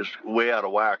and is way out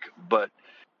of whack. But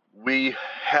we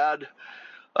had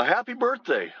a happy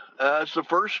birthday. It's the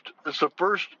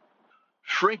first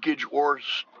shrinkage or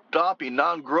stopping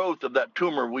non-growth of that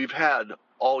tumor we've had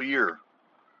all year.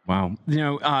 Wow.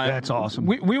 That's awesome.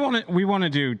 We want to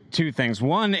do two things.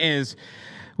 One is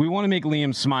we want to make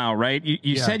Liam smile, right?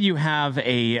 You said you have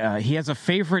he has a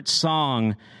favorite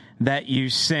song that you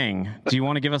sing. Do you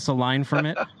want to give us a line from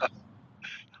it?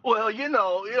 Well,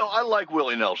 I like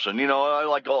Willie Nelson. I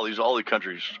like all the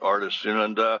country artists,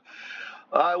 and I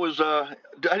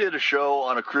did a show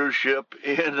on a cruise ship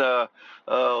in a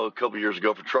couple years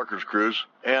ago for Truckers Cruise,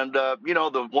 and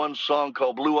the one song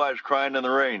called "Blue Eyes Crying in the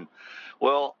Rain."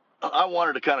 Well, I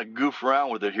wanted to kind of goof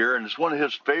around with it here, and it's one of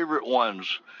his favorite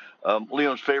ones,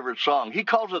 Liam's favorite song. He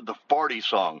calls it the farty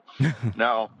song.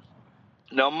 Now,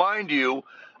 mind you,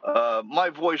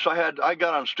 my voice, I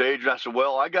got on stage and I said,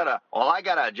 I gotta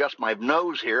adjust my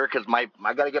nose here because I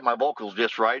gotta get my vocals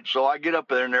just right. So I get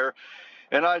up in there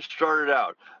and I started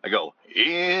out. I go,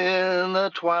 in the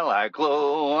twilight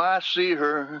glow, I see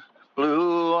her,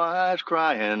 blue eyes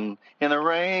crying in the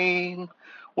rain.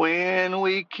 When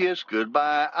we kissed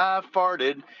goodbye, I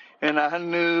farted, and I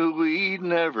knew we'd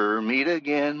never meet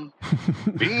again.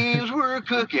 Beans were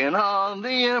cooking on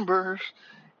the embers,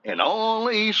 and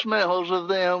only smells of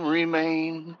them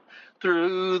remain.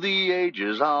 Through the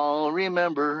ages, I'll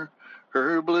remember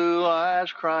her blue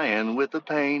eyes crying with the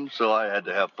pain. So I had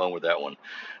to have fun with that one.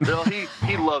 So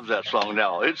he loves that song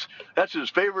now. That's his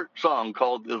favorite song,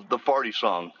 called the farty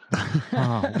song.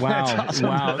 Oh, wow. That's awesome.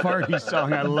 Wow. The farty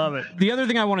song. I love it. The other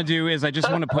thing I want to do is I just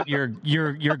want to put your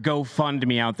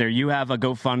GoFundMe out there. You have a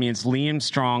GoFundMe. It's Liam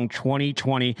Strong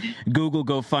 2020. Google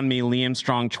GoFundMe Liam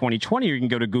Strong 2020, or you can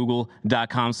go to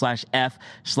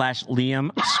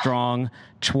google.com/F/Liam Strong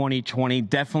 2020.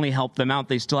 Definitely help them out.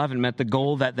 They still haven't met the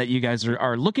goal that you guys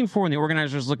are looking for and the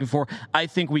organizers are looking for. I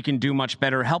think we can do much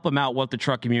better. Help them out with the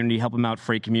truck community, help them out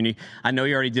freight community. I know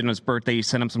you already did on his birthday. You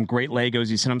sent him some great Legos.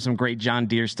 You sent him some great John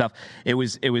Deere stuff. It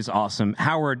was awesome.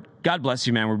 Howard, God bless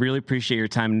you, man. We really appreciate your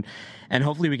time, and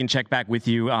hopefully we can check back with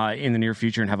you in the near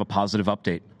future and have a positive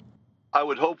update. I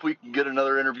would hope we can get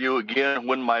another interview again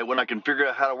when I can figure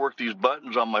out how to work these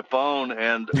buttons on my phone,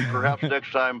 and perhaps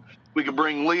next time we can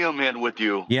bring Liam in with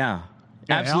you. Yeah,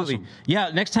 absolutely. Awesome.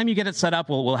 Yeah, next time you get it set up,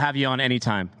 we'll have you on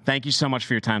anytime. Thank you so much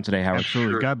for your time today, Howard.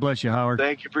 Absolutely. Sure. God bless you, Howard.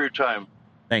 Thank you for your time.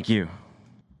 Thank you.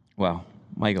 Well,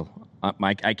 Michael,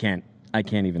 Mike, I can't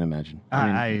even imagine.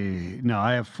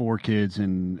 I have 4 kids,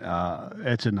 and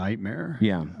it's a nightmare.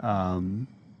 Yeah.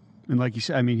 And like you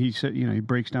said, he said, he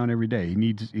breaks down every day. He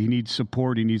needs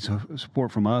support. He needs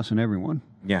support from us and everyone.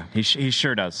 Yeah, he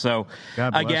sure does. So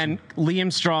again,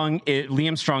 Liam Strong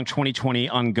 2020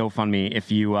 on GoFundMe if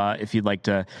you'd like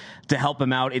to help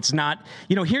him out. It's not,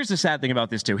 here's the sad thing about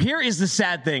this too. Here is the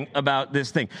sad thing about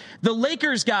this thing. The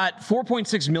Lakers got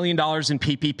 $4.6 million in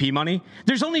PPP money.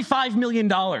 There's only $5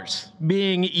 million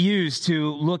being used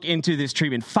to look into this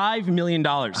treatment. $5 million.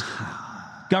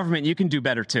 Government, you can do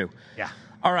better too. Yeah.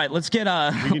 All right, let's get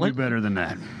we can do better than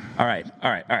that. All right.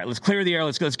 Let's clear the air.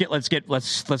 Let's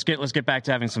get back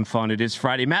to having some fun. It is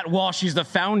Friday. Matt Walsh, he's the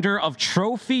founder of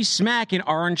Trophy Smack in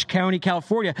Orange County,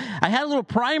 California. I had a little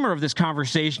primer of this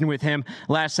conversation with him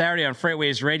last Saturday on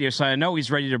Freightways Radio, so I know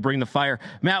he's ready to bring the fire.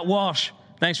 Matt Walsh,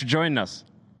 thanks for joining us.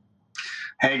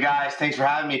 Hey guys, thanks for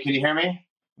having me. Can you hear me?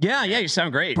 Yeah, you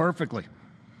sound great. Perfectly.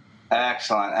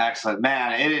 Excellent.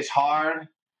 Man, it is hard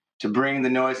to bring the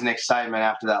noise and excitement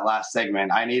after that last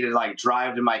segment. I need to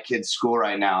drive to my kid's school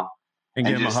right now and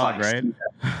give him a hug, right?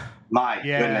 My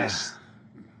goodness.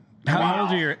 How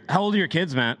old are your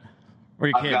kids, Matt? Or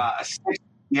your kid? I've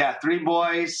got 3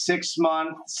 boys, 6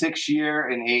 month, 6 year,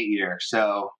 and 8 year.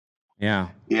 So yeah.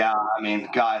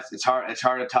 Guys, it's hard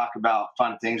to talk about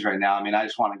fun things right now. I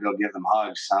just want to go give them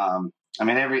hugs.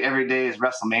 Every day is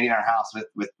WrestleMania in our house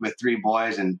with 3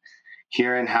 boys, and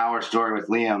hearing Howard's story with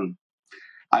Liam.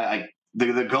 The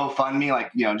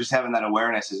GoFundMe, just having that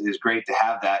awareness is great to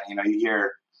have that. You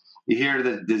hear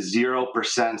the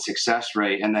 0% success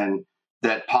rate, and then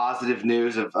that positive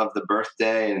news of the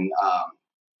birthday, and I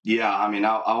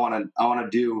want to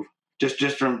do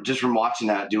just from watching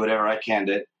that, do whatever I can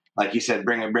to, like you said,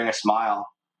 bring a smile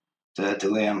to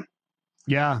Liam.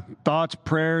 Yeah, thoughts,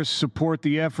 prayers, support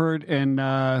the effort,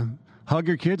 and hug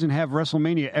your kids and have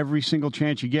WrestleMania every single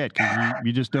chance you get, because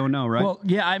you just don't know, right? Well,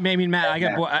 yeah, I mean, Matt,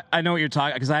 I know what you're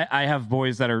talking, because I have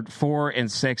boys that are 4 and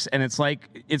 6, and it's like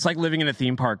living in a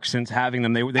theme park since having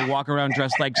them. They walk around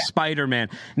dressed like Spider-Man.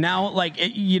 Now,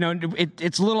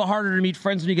 it's a little harder to meet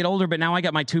friends when you get older, but now I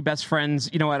got my 2 best friends,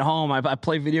 at home. I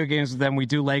play video games with them. We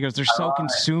do Legos. They're so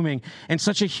consuming and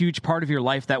such a huge part of your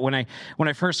life that when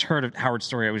I first heard of Howard's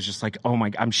story, I was just like, oh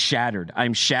my, I'm shattered.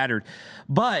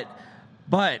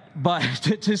 But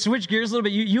to switch gears a little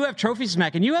bit, you have Trophy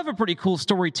Smack, and you have a pretty cool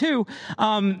story too.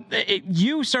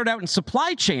 You started out in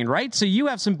supply chain, right? So you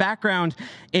have some background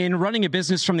in running a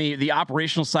business from the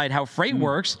operational side, how freight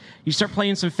works. You start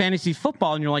playing some fantasy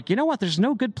football, and you're like, you know what? There's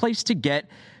no good place to get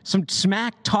some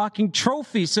smack talking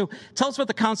trophies. So tell us about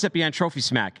the concept behind Trophy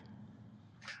Smack.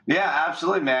 Yeah,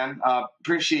 absolutely, man.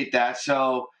 Appreciate that.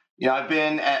 So, I've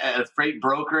been at a freight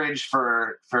brokerage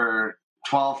for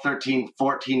 12, 13,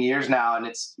 14 years now. And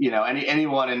it's,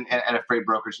 anyone at a freight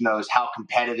brokerage knows how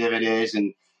competitive it is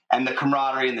and the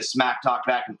camaraderie and the smack talk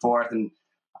back and forth. And,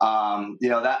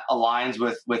 that aligns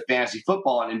with fantasy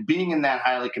football, and being in that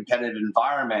highly competitive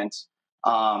environment,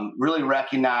 really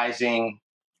recognizing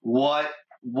what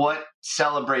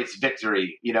celebrates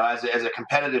victory, as a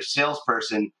competitive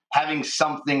salesperson, having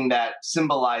something that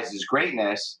symbolizes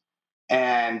greatness.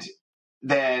 And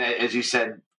then, as you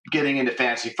said, getting into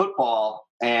fantasy football,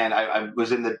 and I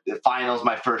was in the finals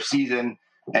my first season.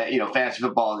 Fantasy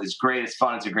football is great. It's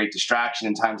fun. It's a great distraction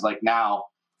in times like now.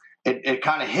 It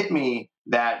kind of hit me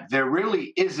that there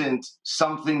really isn't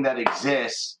something that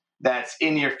exists that's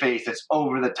in your face, that's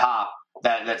over the top,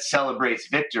 that celebrates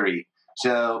victory.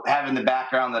 So having the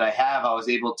background that I have, I was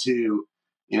able to,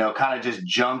 kind of just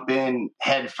jump in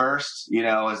head first,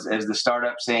 as the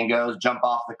startup saying goes, jump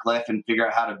off the cliff and figure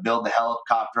out how to build the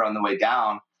helicopter on the way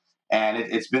down. And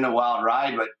it's been a wild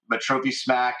ride, but Trophy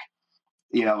Smack,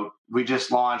 we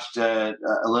just launched a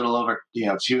little over,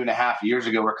 2.5 years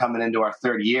ago. We're coming into our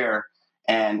 3rd year,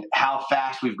 and how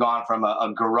fast we've gone from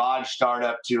a garage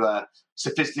startup to a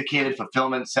sophisticated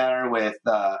fulfillment center with,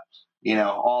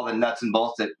 all the nuts and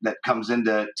bolts that comes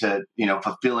into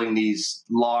fulfilling these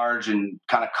large and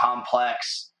kind of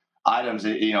complex items.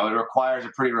 It requires a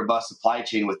pretty robust supply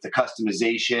chain with the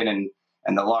customization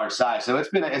and the large size. So it's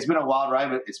been a wild ride,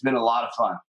 but it's been a lot of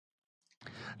fun.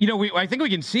 I think we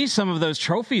can see some of those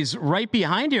trophies right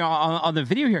behind you on the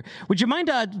video here. Would you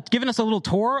mind giving us a little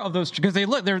tour of those? Because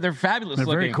they're fabulous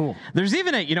looking. Very cool. There's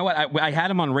even I had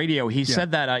him on radio. He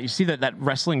said that, you see that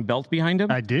wrestling belt behind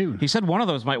him? I do. He said one of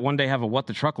those might one day have a What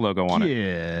the Truck logo on it.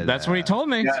 Yeah. That's what he told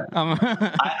me. Yeah.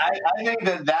 I think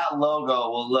that logo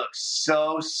will look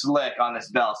so slick on this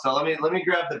belt. So let me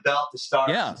grab the belt to start.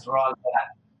 Yeah. Since we're on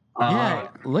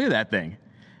that. Look at that thing.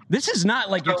 This is not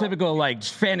like your typical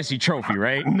fantasy trophy,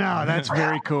 right? No, that's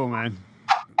very cool, man.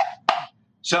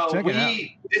 So this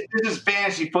is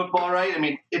fantasy football, right? I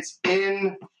mean, it's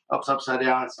in upside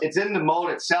down. It's in the mold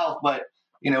itself, but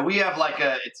we have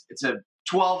it's a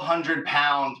 1,200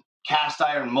 pound cast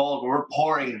iron mold where we're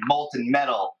pouring molten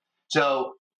metal.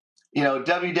 So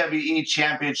WWE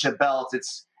championship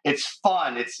belts. It's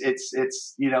fun.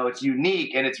 It's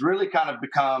unique, and it's really kind of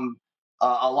become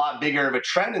a lot bigger of a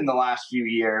trend in the last few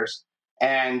years.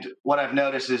 And what I've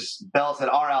noticed is belts that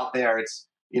are out there, it's,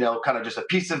 kind of just a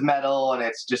piece of metal and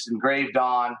it's just engraved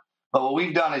on. But what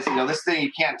we've done is, this thing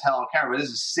you can't tell on camera, but this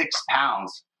is 6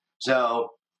 pounds. So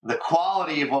the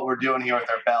quality of what we're doing here with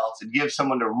our belts, it gives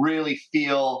someone to really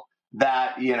feel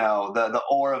that, the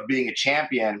aura of being a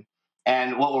champion.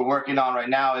 And what we're working on right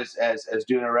now is, as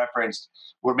Duna referenced,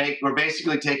 we're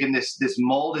basically taking this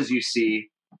mold, as you see,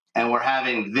 and we're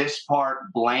having this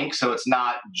part blank, so it's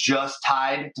not just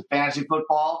tied to fantasy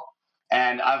football.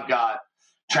 And I've got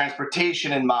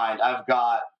transportation in mind. I've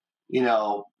got,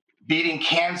 beating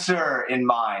cancer in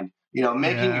mind,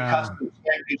 making a custom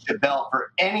championship belt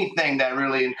for anything that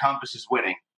really encompasses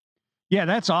winning. Yeah,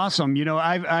 that's awesome.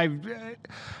 I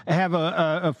have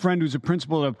a friend who's a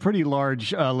principal of a pretty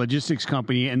large logistics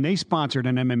company, and they sponsored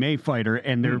an MMA fighter,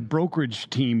 and their brokerage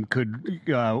team could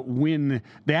win.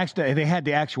 They had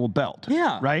the actual belt.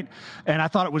 Yeah. Right. And I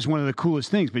thought it was one of the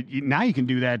coolest things. But now you can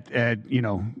do that.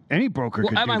 Any broker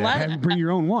could do that. Bring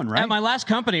your own one, right? At my last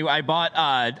company, I bought.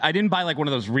 I didn't buy one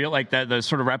of those real the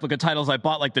sort of replica titles. I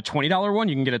bought the $20 one.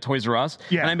 You can get at Toys R Us.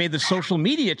 Yeah. And I made the social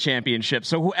media championship.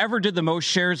 So whoever did the most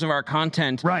shares of our content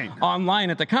content online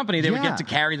at the company, they would get to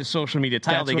carry the social media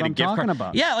title. That's they get what a I'm gift talking card.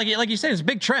 about. Yeah, like you said, it's a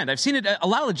big trend. I've seen it. A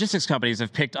lot of logistics companies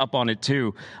have picked up on it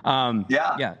too.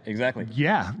 Yeah, exactly.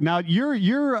 Yeah. Now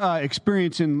your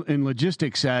experience in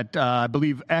logistics at I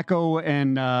believe Echo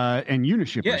and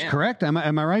Unishippers, correct? Am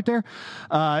I right there?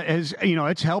 As you know,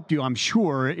 it's helped you, I'm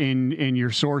sure, in your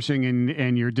sourcing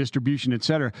and your distribution, et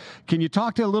cetera. Can you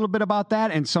talk to a little bit about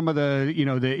that and some of the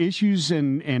the issues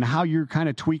and how you're kind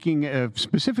of tweaking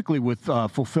specifically with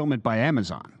fulfillment by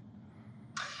Amazon?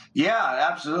 Yeah,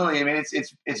 absolutely. I mean,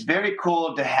 it's very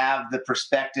cool to have the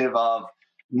perspective of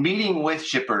meeting with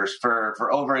shippers for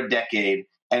over a decade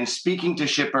and speaking to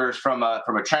shippers from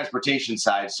a transportation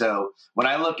side. So when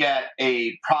I look at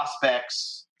a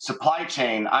prospect's supply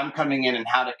chain, I'm coming in and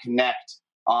how to connect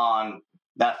on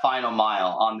that final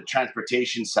mile on the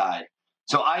transportation side.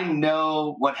 So I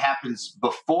know what happens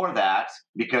before that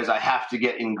because I have to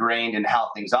get ingrained in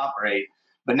how things operate.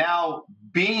 But now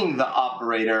being the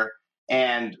operator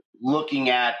and looking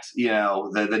at,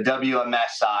 the WMS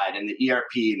side and the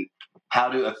ERP and how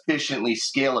to efficiently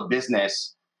scale a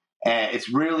business, it's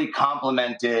really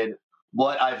complemented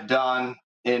what I've done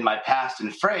in my past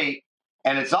in freight.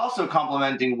 And it's also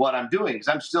complementing what I'm doing because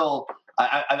I'm still,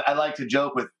 I like to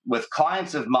joke with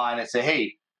clients of mine and say,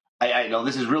 hey, I know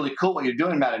this is really cool what you're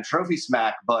doing, Matt, in Trophy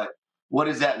Smack, but what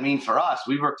does that mean for us?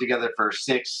 We've worked together for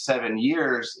 6-7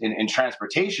 years in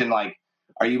transportation. Like,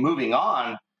 are you moving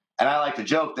on? And I like to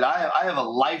joke that I have a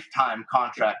lifetime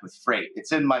contract with freight.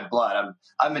 It's in my blood.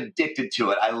 I'm addicted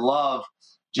to it. I love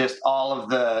just all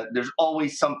of there's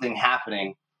always something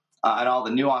happening and all the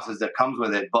nuances that comes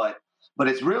with it. But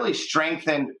it's really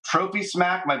strengthened Trophy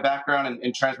Smack. My background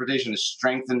in transportation has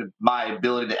strengthened my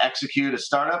ability to execute a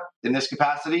startup in this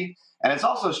capacity. And it's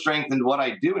also strengthened what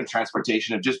I do in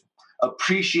transportation of just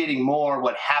appreciating more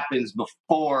what happens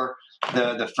before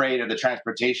the freight or the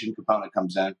transportation component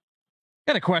comes in.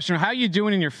 Got a question. How are you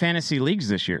doing in your fantasy leagues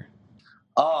this year?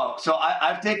 Oh, so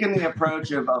I've taken the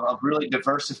approach of really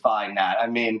diversifying that. I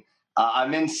mean,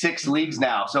 I'm in 6 leagues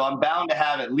now, so I'm bound to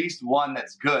have at least one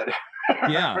that's good.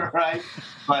 Yeah. Right.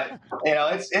 But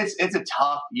it's a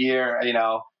tough year.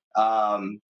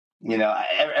 Everyone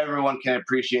can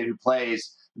appreciate who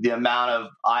plays the amount of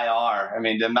IR. I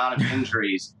mean, the amount of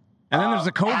injuries. And then there's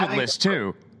the COVID list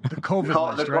too. The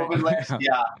COVID list.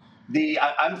 Yeah.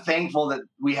 I'm thankful that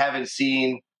we haven't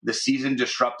seen the season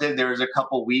disrupted. There was a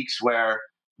couple weeks where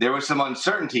there was some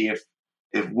uncertainty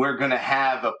if we're going to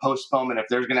have a postponement, if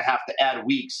there's going to have to add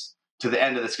weeks to the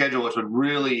end of the schedule, which would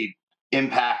really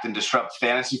impact and disrupt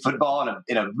fantasy football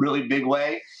in a really big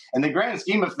way. In the grand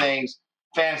scheme of things,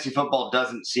 fantasy football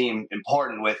doesn't seem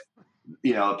important with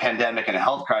a pandemic and a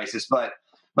health crisis. But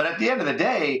at the end of the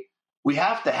day, we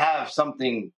have to have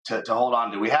something to hold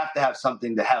on to. We have to have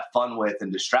something to have fun with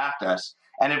and distract us.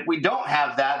 And if we don't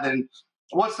have that, then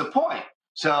what's the point?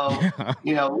 So,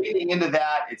 leading into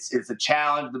that, it's a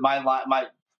challenge. My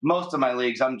most of my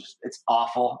leagues, it's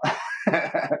awful.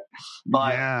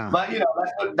 but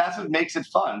that's what makes it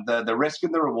fun. The risk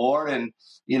and the reward. And,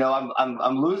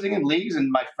 I'm losing in leagues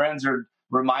and my friends are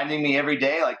reminding me every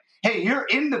day, like, hey, you're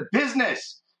in the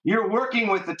business. You're working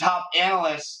with the top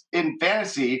analysts in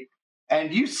fantasy.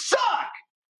 And you suck,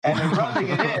 and they're rubbing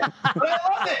it in. But I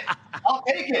love it. I'll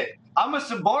take it. I'm a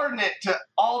subordinate to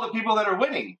all the people that are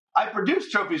winning. I produce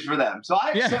trophies for them, so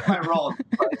I accept my role.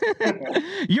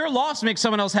 Your loss makes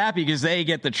someone else happy because they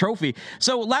get the trophy.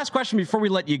 So last question before we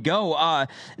let you go.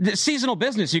 The seasonal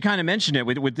business, you kind of mentioned it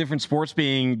with different sports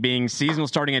being seasonal,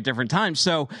 starting at different times.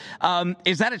 So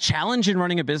is that a challenge in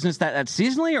running a business that's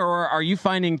seasonally, or are you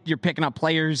finding you're picking up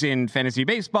players in fantasy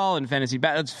baseball and fantasy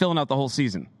that's filling out the whole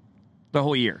season? The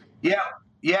whole year. Yeah,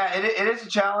 it is a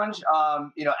challenge.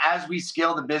 As we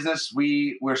scale the business,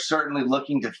 we're certainly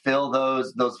looking to fill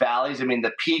those valleys. I mean,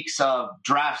 the peaks of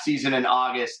draft season in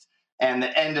August and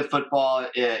the end of football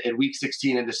in week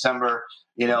 16 in December.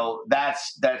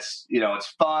 That's it's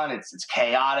fun. It's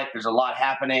chaotic. There's a lot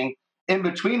happening. In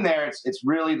between there, it's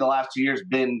really the last 2 years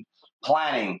been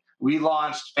planning. We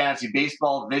launched fantasy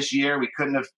baseball this year. We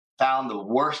couldn't have found the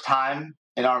worst time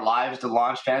in our lives to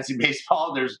launch fantasy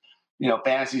baseball. There's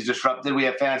fantasy's disrupted. We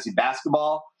have fantasy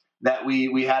basketball that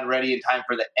we had ready in time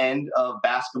for the end of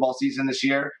basketball season this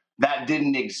year. That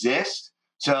didn't exist.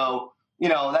 So,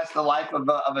 that's the life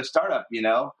of a startup,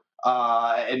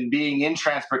 and being in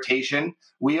transportation,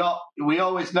 we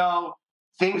always know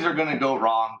things are going to go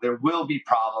wrong. There will be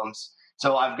problems.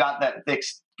 So I've got that thick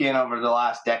skin over the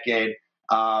last decade.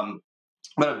 But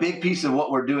a big piece of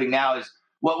what we're doing now is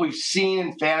what we've seen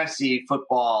in fantasy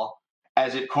football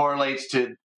as it correlates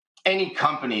to any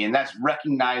company, and that's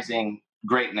recognizing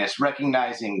greatness,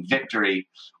 recognizing victory.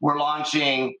 We're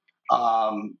launching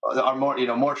are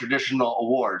more traditional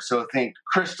awards. So think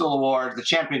Crystal Awards, the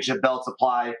championship belts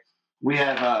apply. We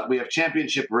have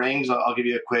championship rings. I'll give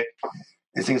you a quick.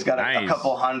 This thing's got a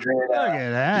couple hundred. Look at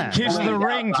that. Kiss the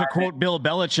ring, to quote Bill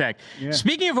Belichick. Yeah.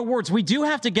 Speaking of awards, we do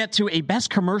have to get to a Best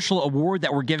Commercial Award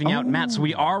that we're giving out, Matt, so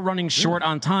we are running short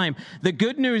on time. The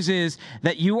good news is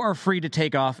that you are free to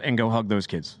take off and go hug those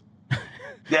kids.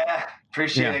 Yeah,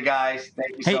 appreciate it, guys.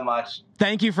 Thank you so much.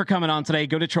 Thank you for coming on today.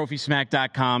 Go to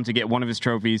TrophySmack.com to get one of his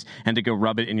trophies and to go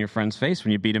rub it in your friend's face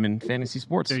when you beat him in fantasy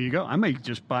sports. There you go. I may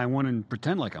just buy one and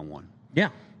pretend like I won.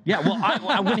 Yeah. Yeah,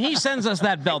 well, when he sends us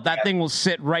that belt, that thing will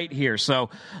sit right here. So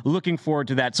looking forward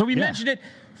to that. So we mentioned it.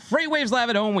 FreightWaves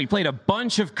Live at Home. We played a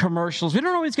bunch of commercials. We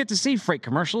don't always get to see freight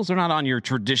commercials. They're not on your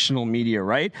traditional media,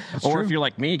 right? That's or true. If you're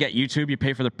like me, you get YouTube, you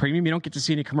pay for the premium, you don't get to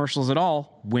see any commercials at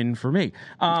all. Win for me.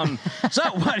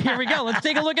 But here we go. Let's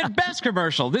take a look at Best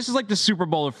Commercial. This is like the Super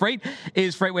Bowl of freight.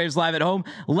 Is FreightWaves Live at Home.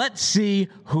 Let's see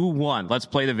who won. Let's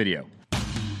play the video.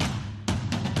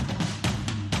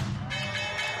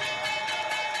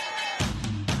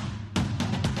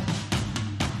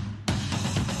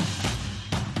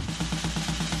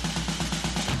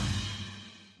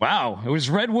 Wow, it was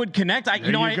Redwood Connect. I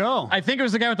think it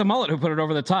was the guy with the mullet who put it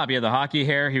over the top. He had the hockey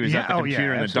hair. He was at the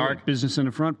computer in the dark. Business in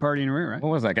the front, party in the rear, right? What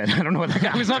was that guy? I don't know what that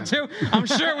guy was up to. I'm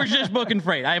sure it was just booking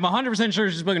freight. I am 100% sure it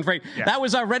was just booking freight. Yeah. That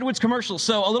was Redwood's commercial.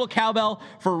 So a little cowbell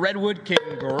for Redwood.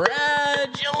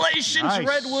 Congratulations, nice.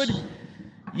 Redwood.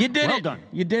 You did it. Well done.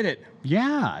 You did it.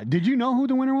 Yeah. Did you know who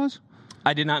the winner was?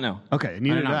 I did not know. Okay,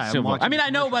 neither did I. I mean, I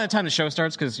know by the time the show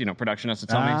starts because production has to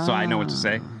tell me, so I know what to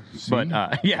say. See? But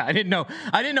I didn't know.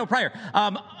 I didn't know prior. I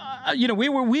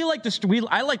like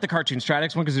the cartoon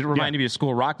Stratix one because it reminded me of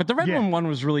School Rock, but the Red one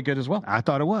was really good as well. I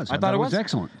thought it was. I thought it was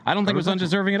excellent. I don't think it was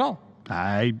undeserving at all.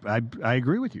 I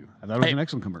agree with you. I thought it was an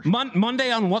excellent commercial. Monday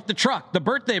on What the Truck, the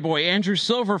birthday boy Andrew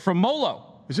Silver from Molo.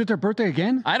 Is it their birthday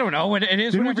again? I don't know. It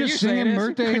is. Didn't we just sing him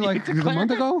birthday like a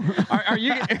month ago? Are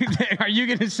you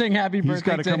going to sing happy birthday? He's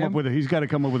got to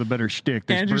come up with a better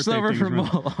shtick. Andrew Silver from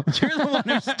Molo. You're the one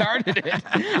who started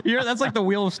it. That's like the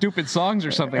Wheel of Stupid Songs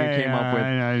or something he came up with.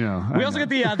 I know. We also get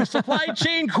the supply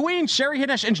chain queen, Sherry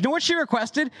Hinesh. And you know what she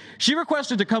requested? She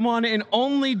requested to come on and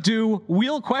only do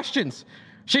wheel questions.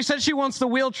 She said she wants the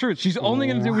wheel truth. She's only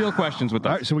going to do wheel questions with us.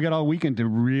 All right, so we got all weekend to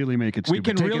really make it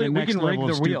stupid. We can rig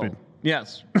the wheel.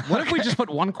 Yes. What if we just put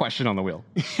one question on the wheel?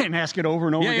 And ask it over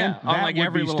and over again? Yeah, on like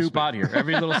every little spot here.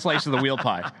 Every little slice of the wheel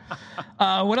pie.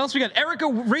 What else we got? Erica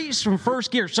Reese from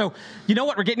First Gear. So, you know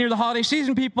what? We're getting near the holiday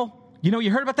season, people.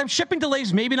 You heard about them shipping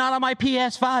delays, maybe not on my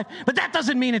PS5, but that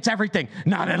doesn't mean it's everything.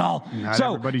 Not at all.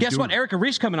 So, guess what? Erica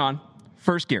Reese coming on.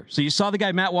 First Gear. So you saw the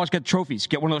guy, Matt Walsh, get trophies.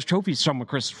 Get one of those trophies from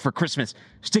for Christmas.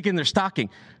 Stick it in their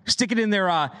stocking. Stick it in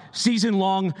their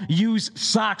season-long used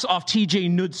socks off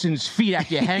TJ Knudson's feet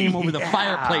after you hang them over the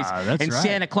fireplace. And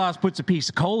Santa Claus puts a piece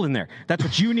of coal in there. That's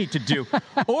what you need to do.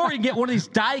 Or you can get one of these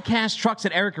die-cast trucks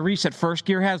that Erica Reese at First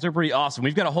Gear has. They're pretty awesome.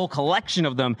 We've got a whole collection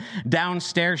of them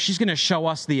downstairs. She's going to show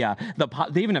us they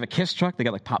even have a Kiss truck. They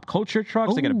got like pop culture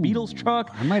trucks. Ooh, they got a Beatles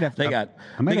truck. They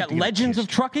got Legends of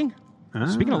Trucking.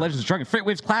 Speaking of Legends of Trucking,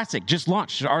 FreightWaves Classic just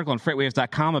launched an article on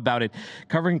FreightWaves.com about it,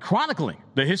 chronicling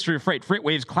the history of freight,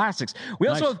 FreightWaves Classics. We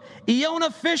also have Iona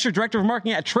Fisher, Director of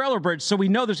Marketing at Trailer Bridge, so we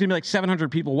know there's going to be like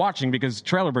 700 people watching because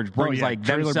Trailer Bridge brings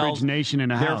Trailer Bridge Nation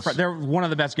in a house. They're one of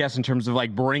the best guests in terms of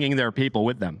like bringing their people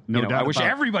with them. No doubt. I wish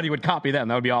everybody would copy them.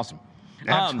 That would be awesome.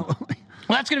 Absolutely.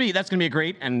 Well, that's gonna be a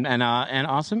great and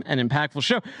awesome and impactful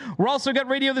show. We're also got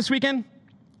radio this weekend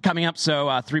coming up,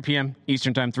 so 3 p.m.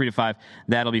 Eastern Time, 3 to 5.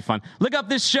 That'll be fun. Look up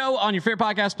this show on your favorite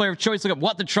podcast player of choice. Look up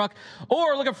What the Truck,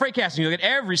 or look up Freightcasting. You'll get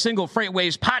every single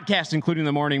FreightWaves podcast, including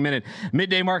the Morning Minute,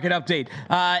 Midday Market Update,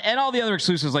 and all the other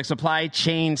exclusives like Supply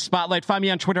Chain Spotlight. Find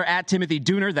me on Twitter at Timothy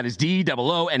Dooner. That is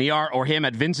DOONER, or him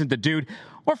at Vincent the Dude.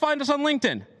 Or find us on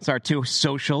LinkedIn. It's our 2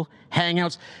 social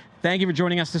hangouts. Thank you for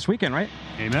joining us this weekend, right?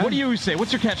 Amen. What do you say?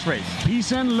 What's your catchphrase?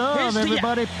 Peace and love,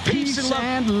 everybody. Peace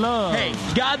and love. Hey,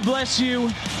 God bless you,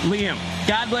 Liam.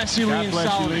 God bless you, Liam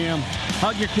Solomon. Liam.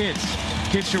 Hug your kids.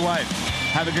 Kiss your wife.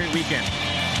 Have a great weekend.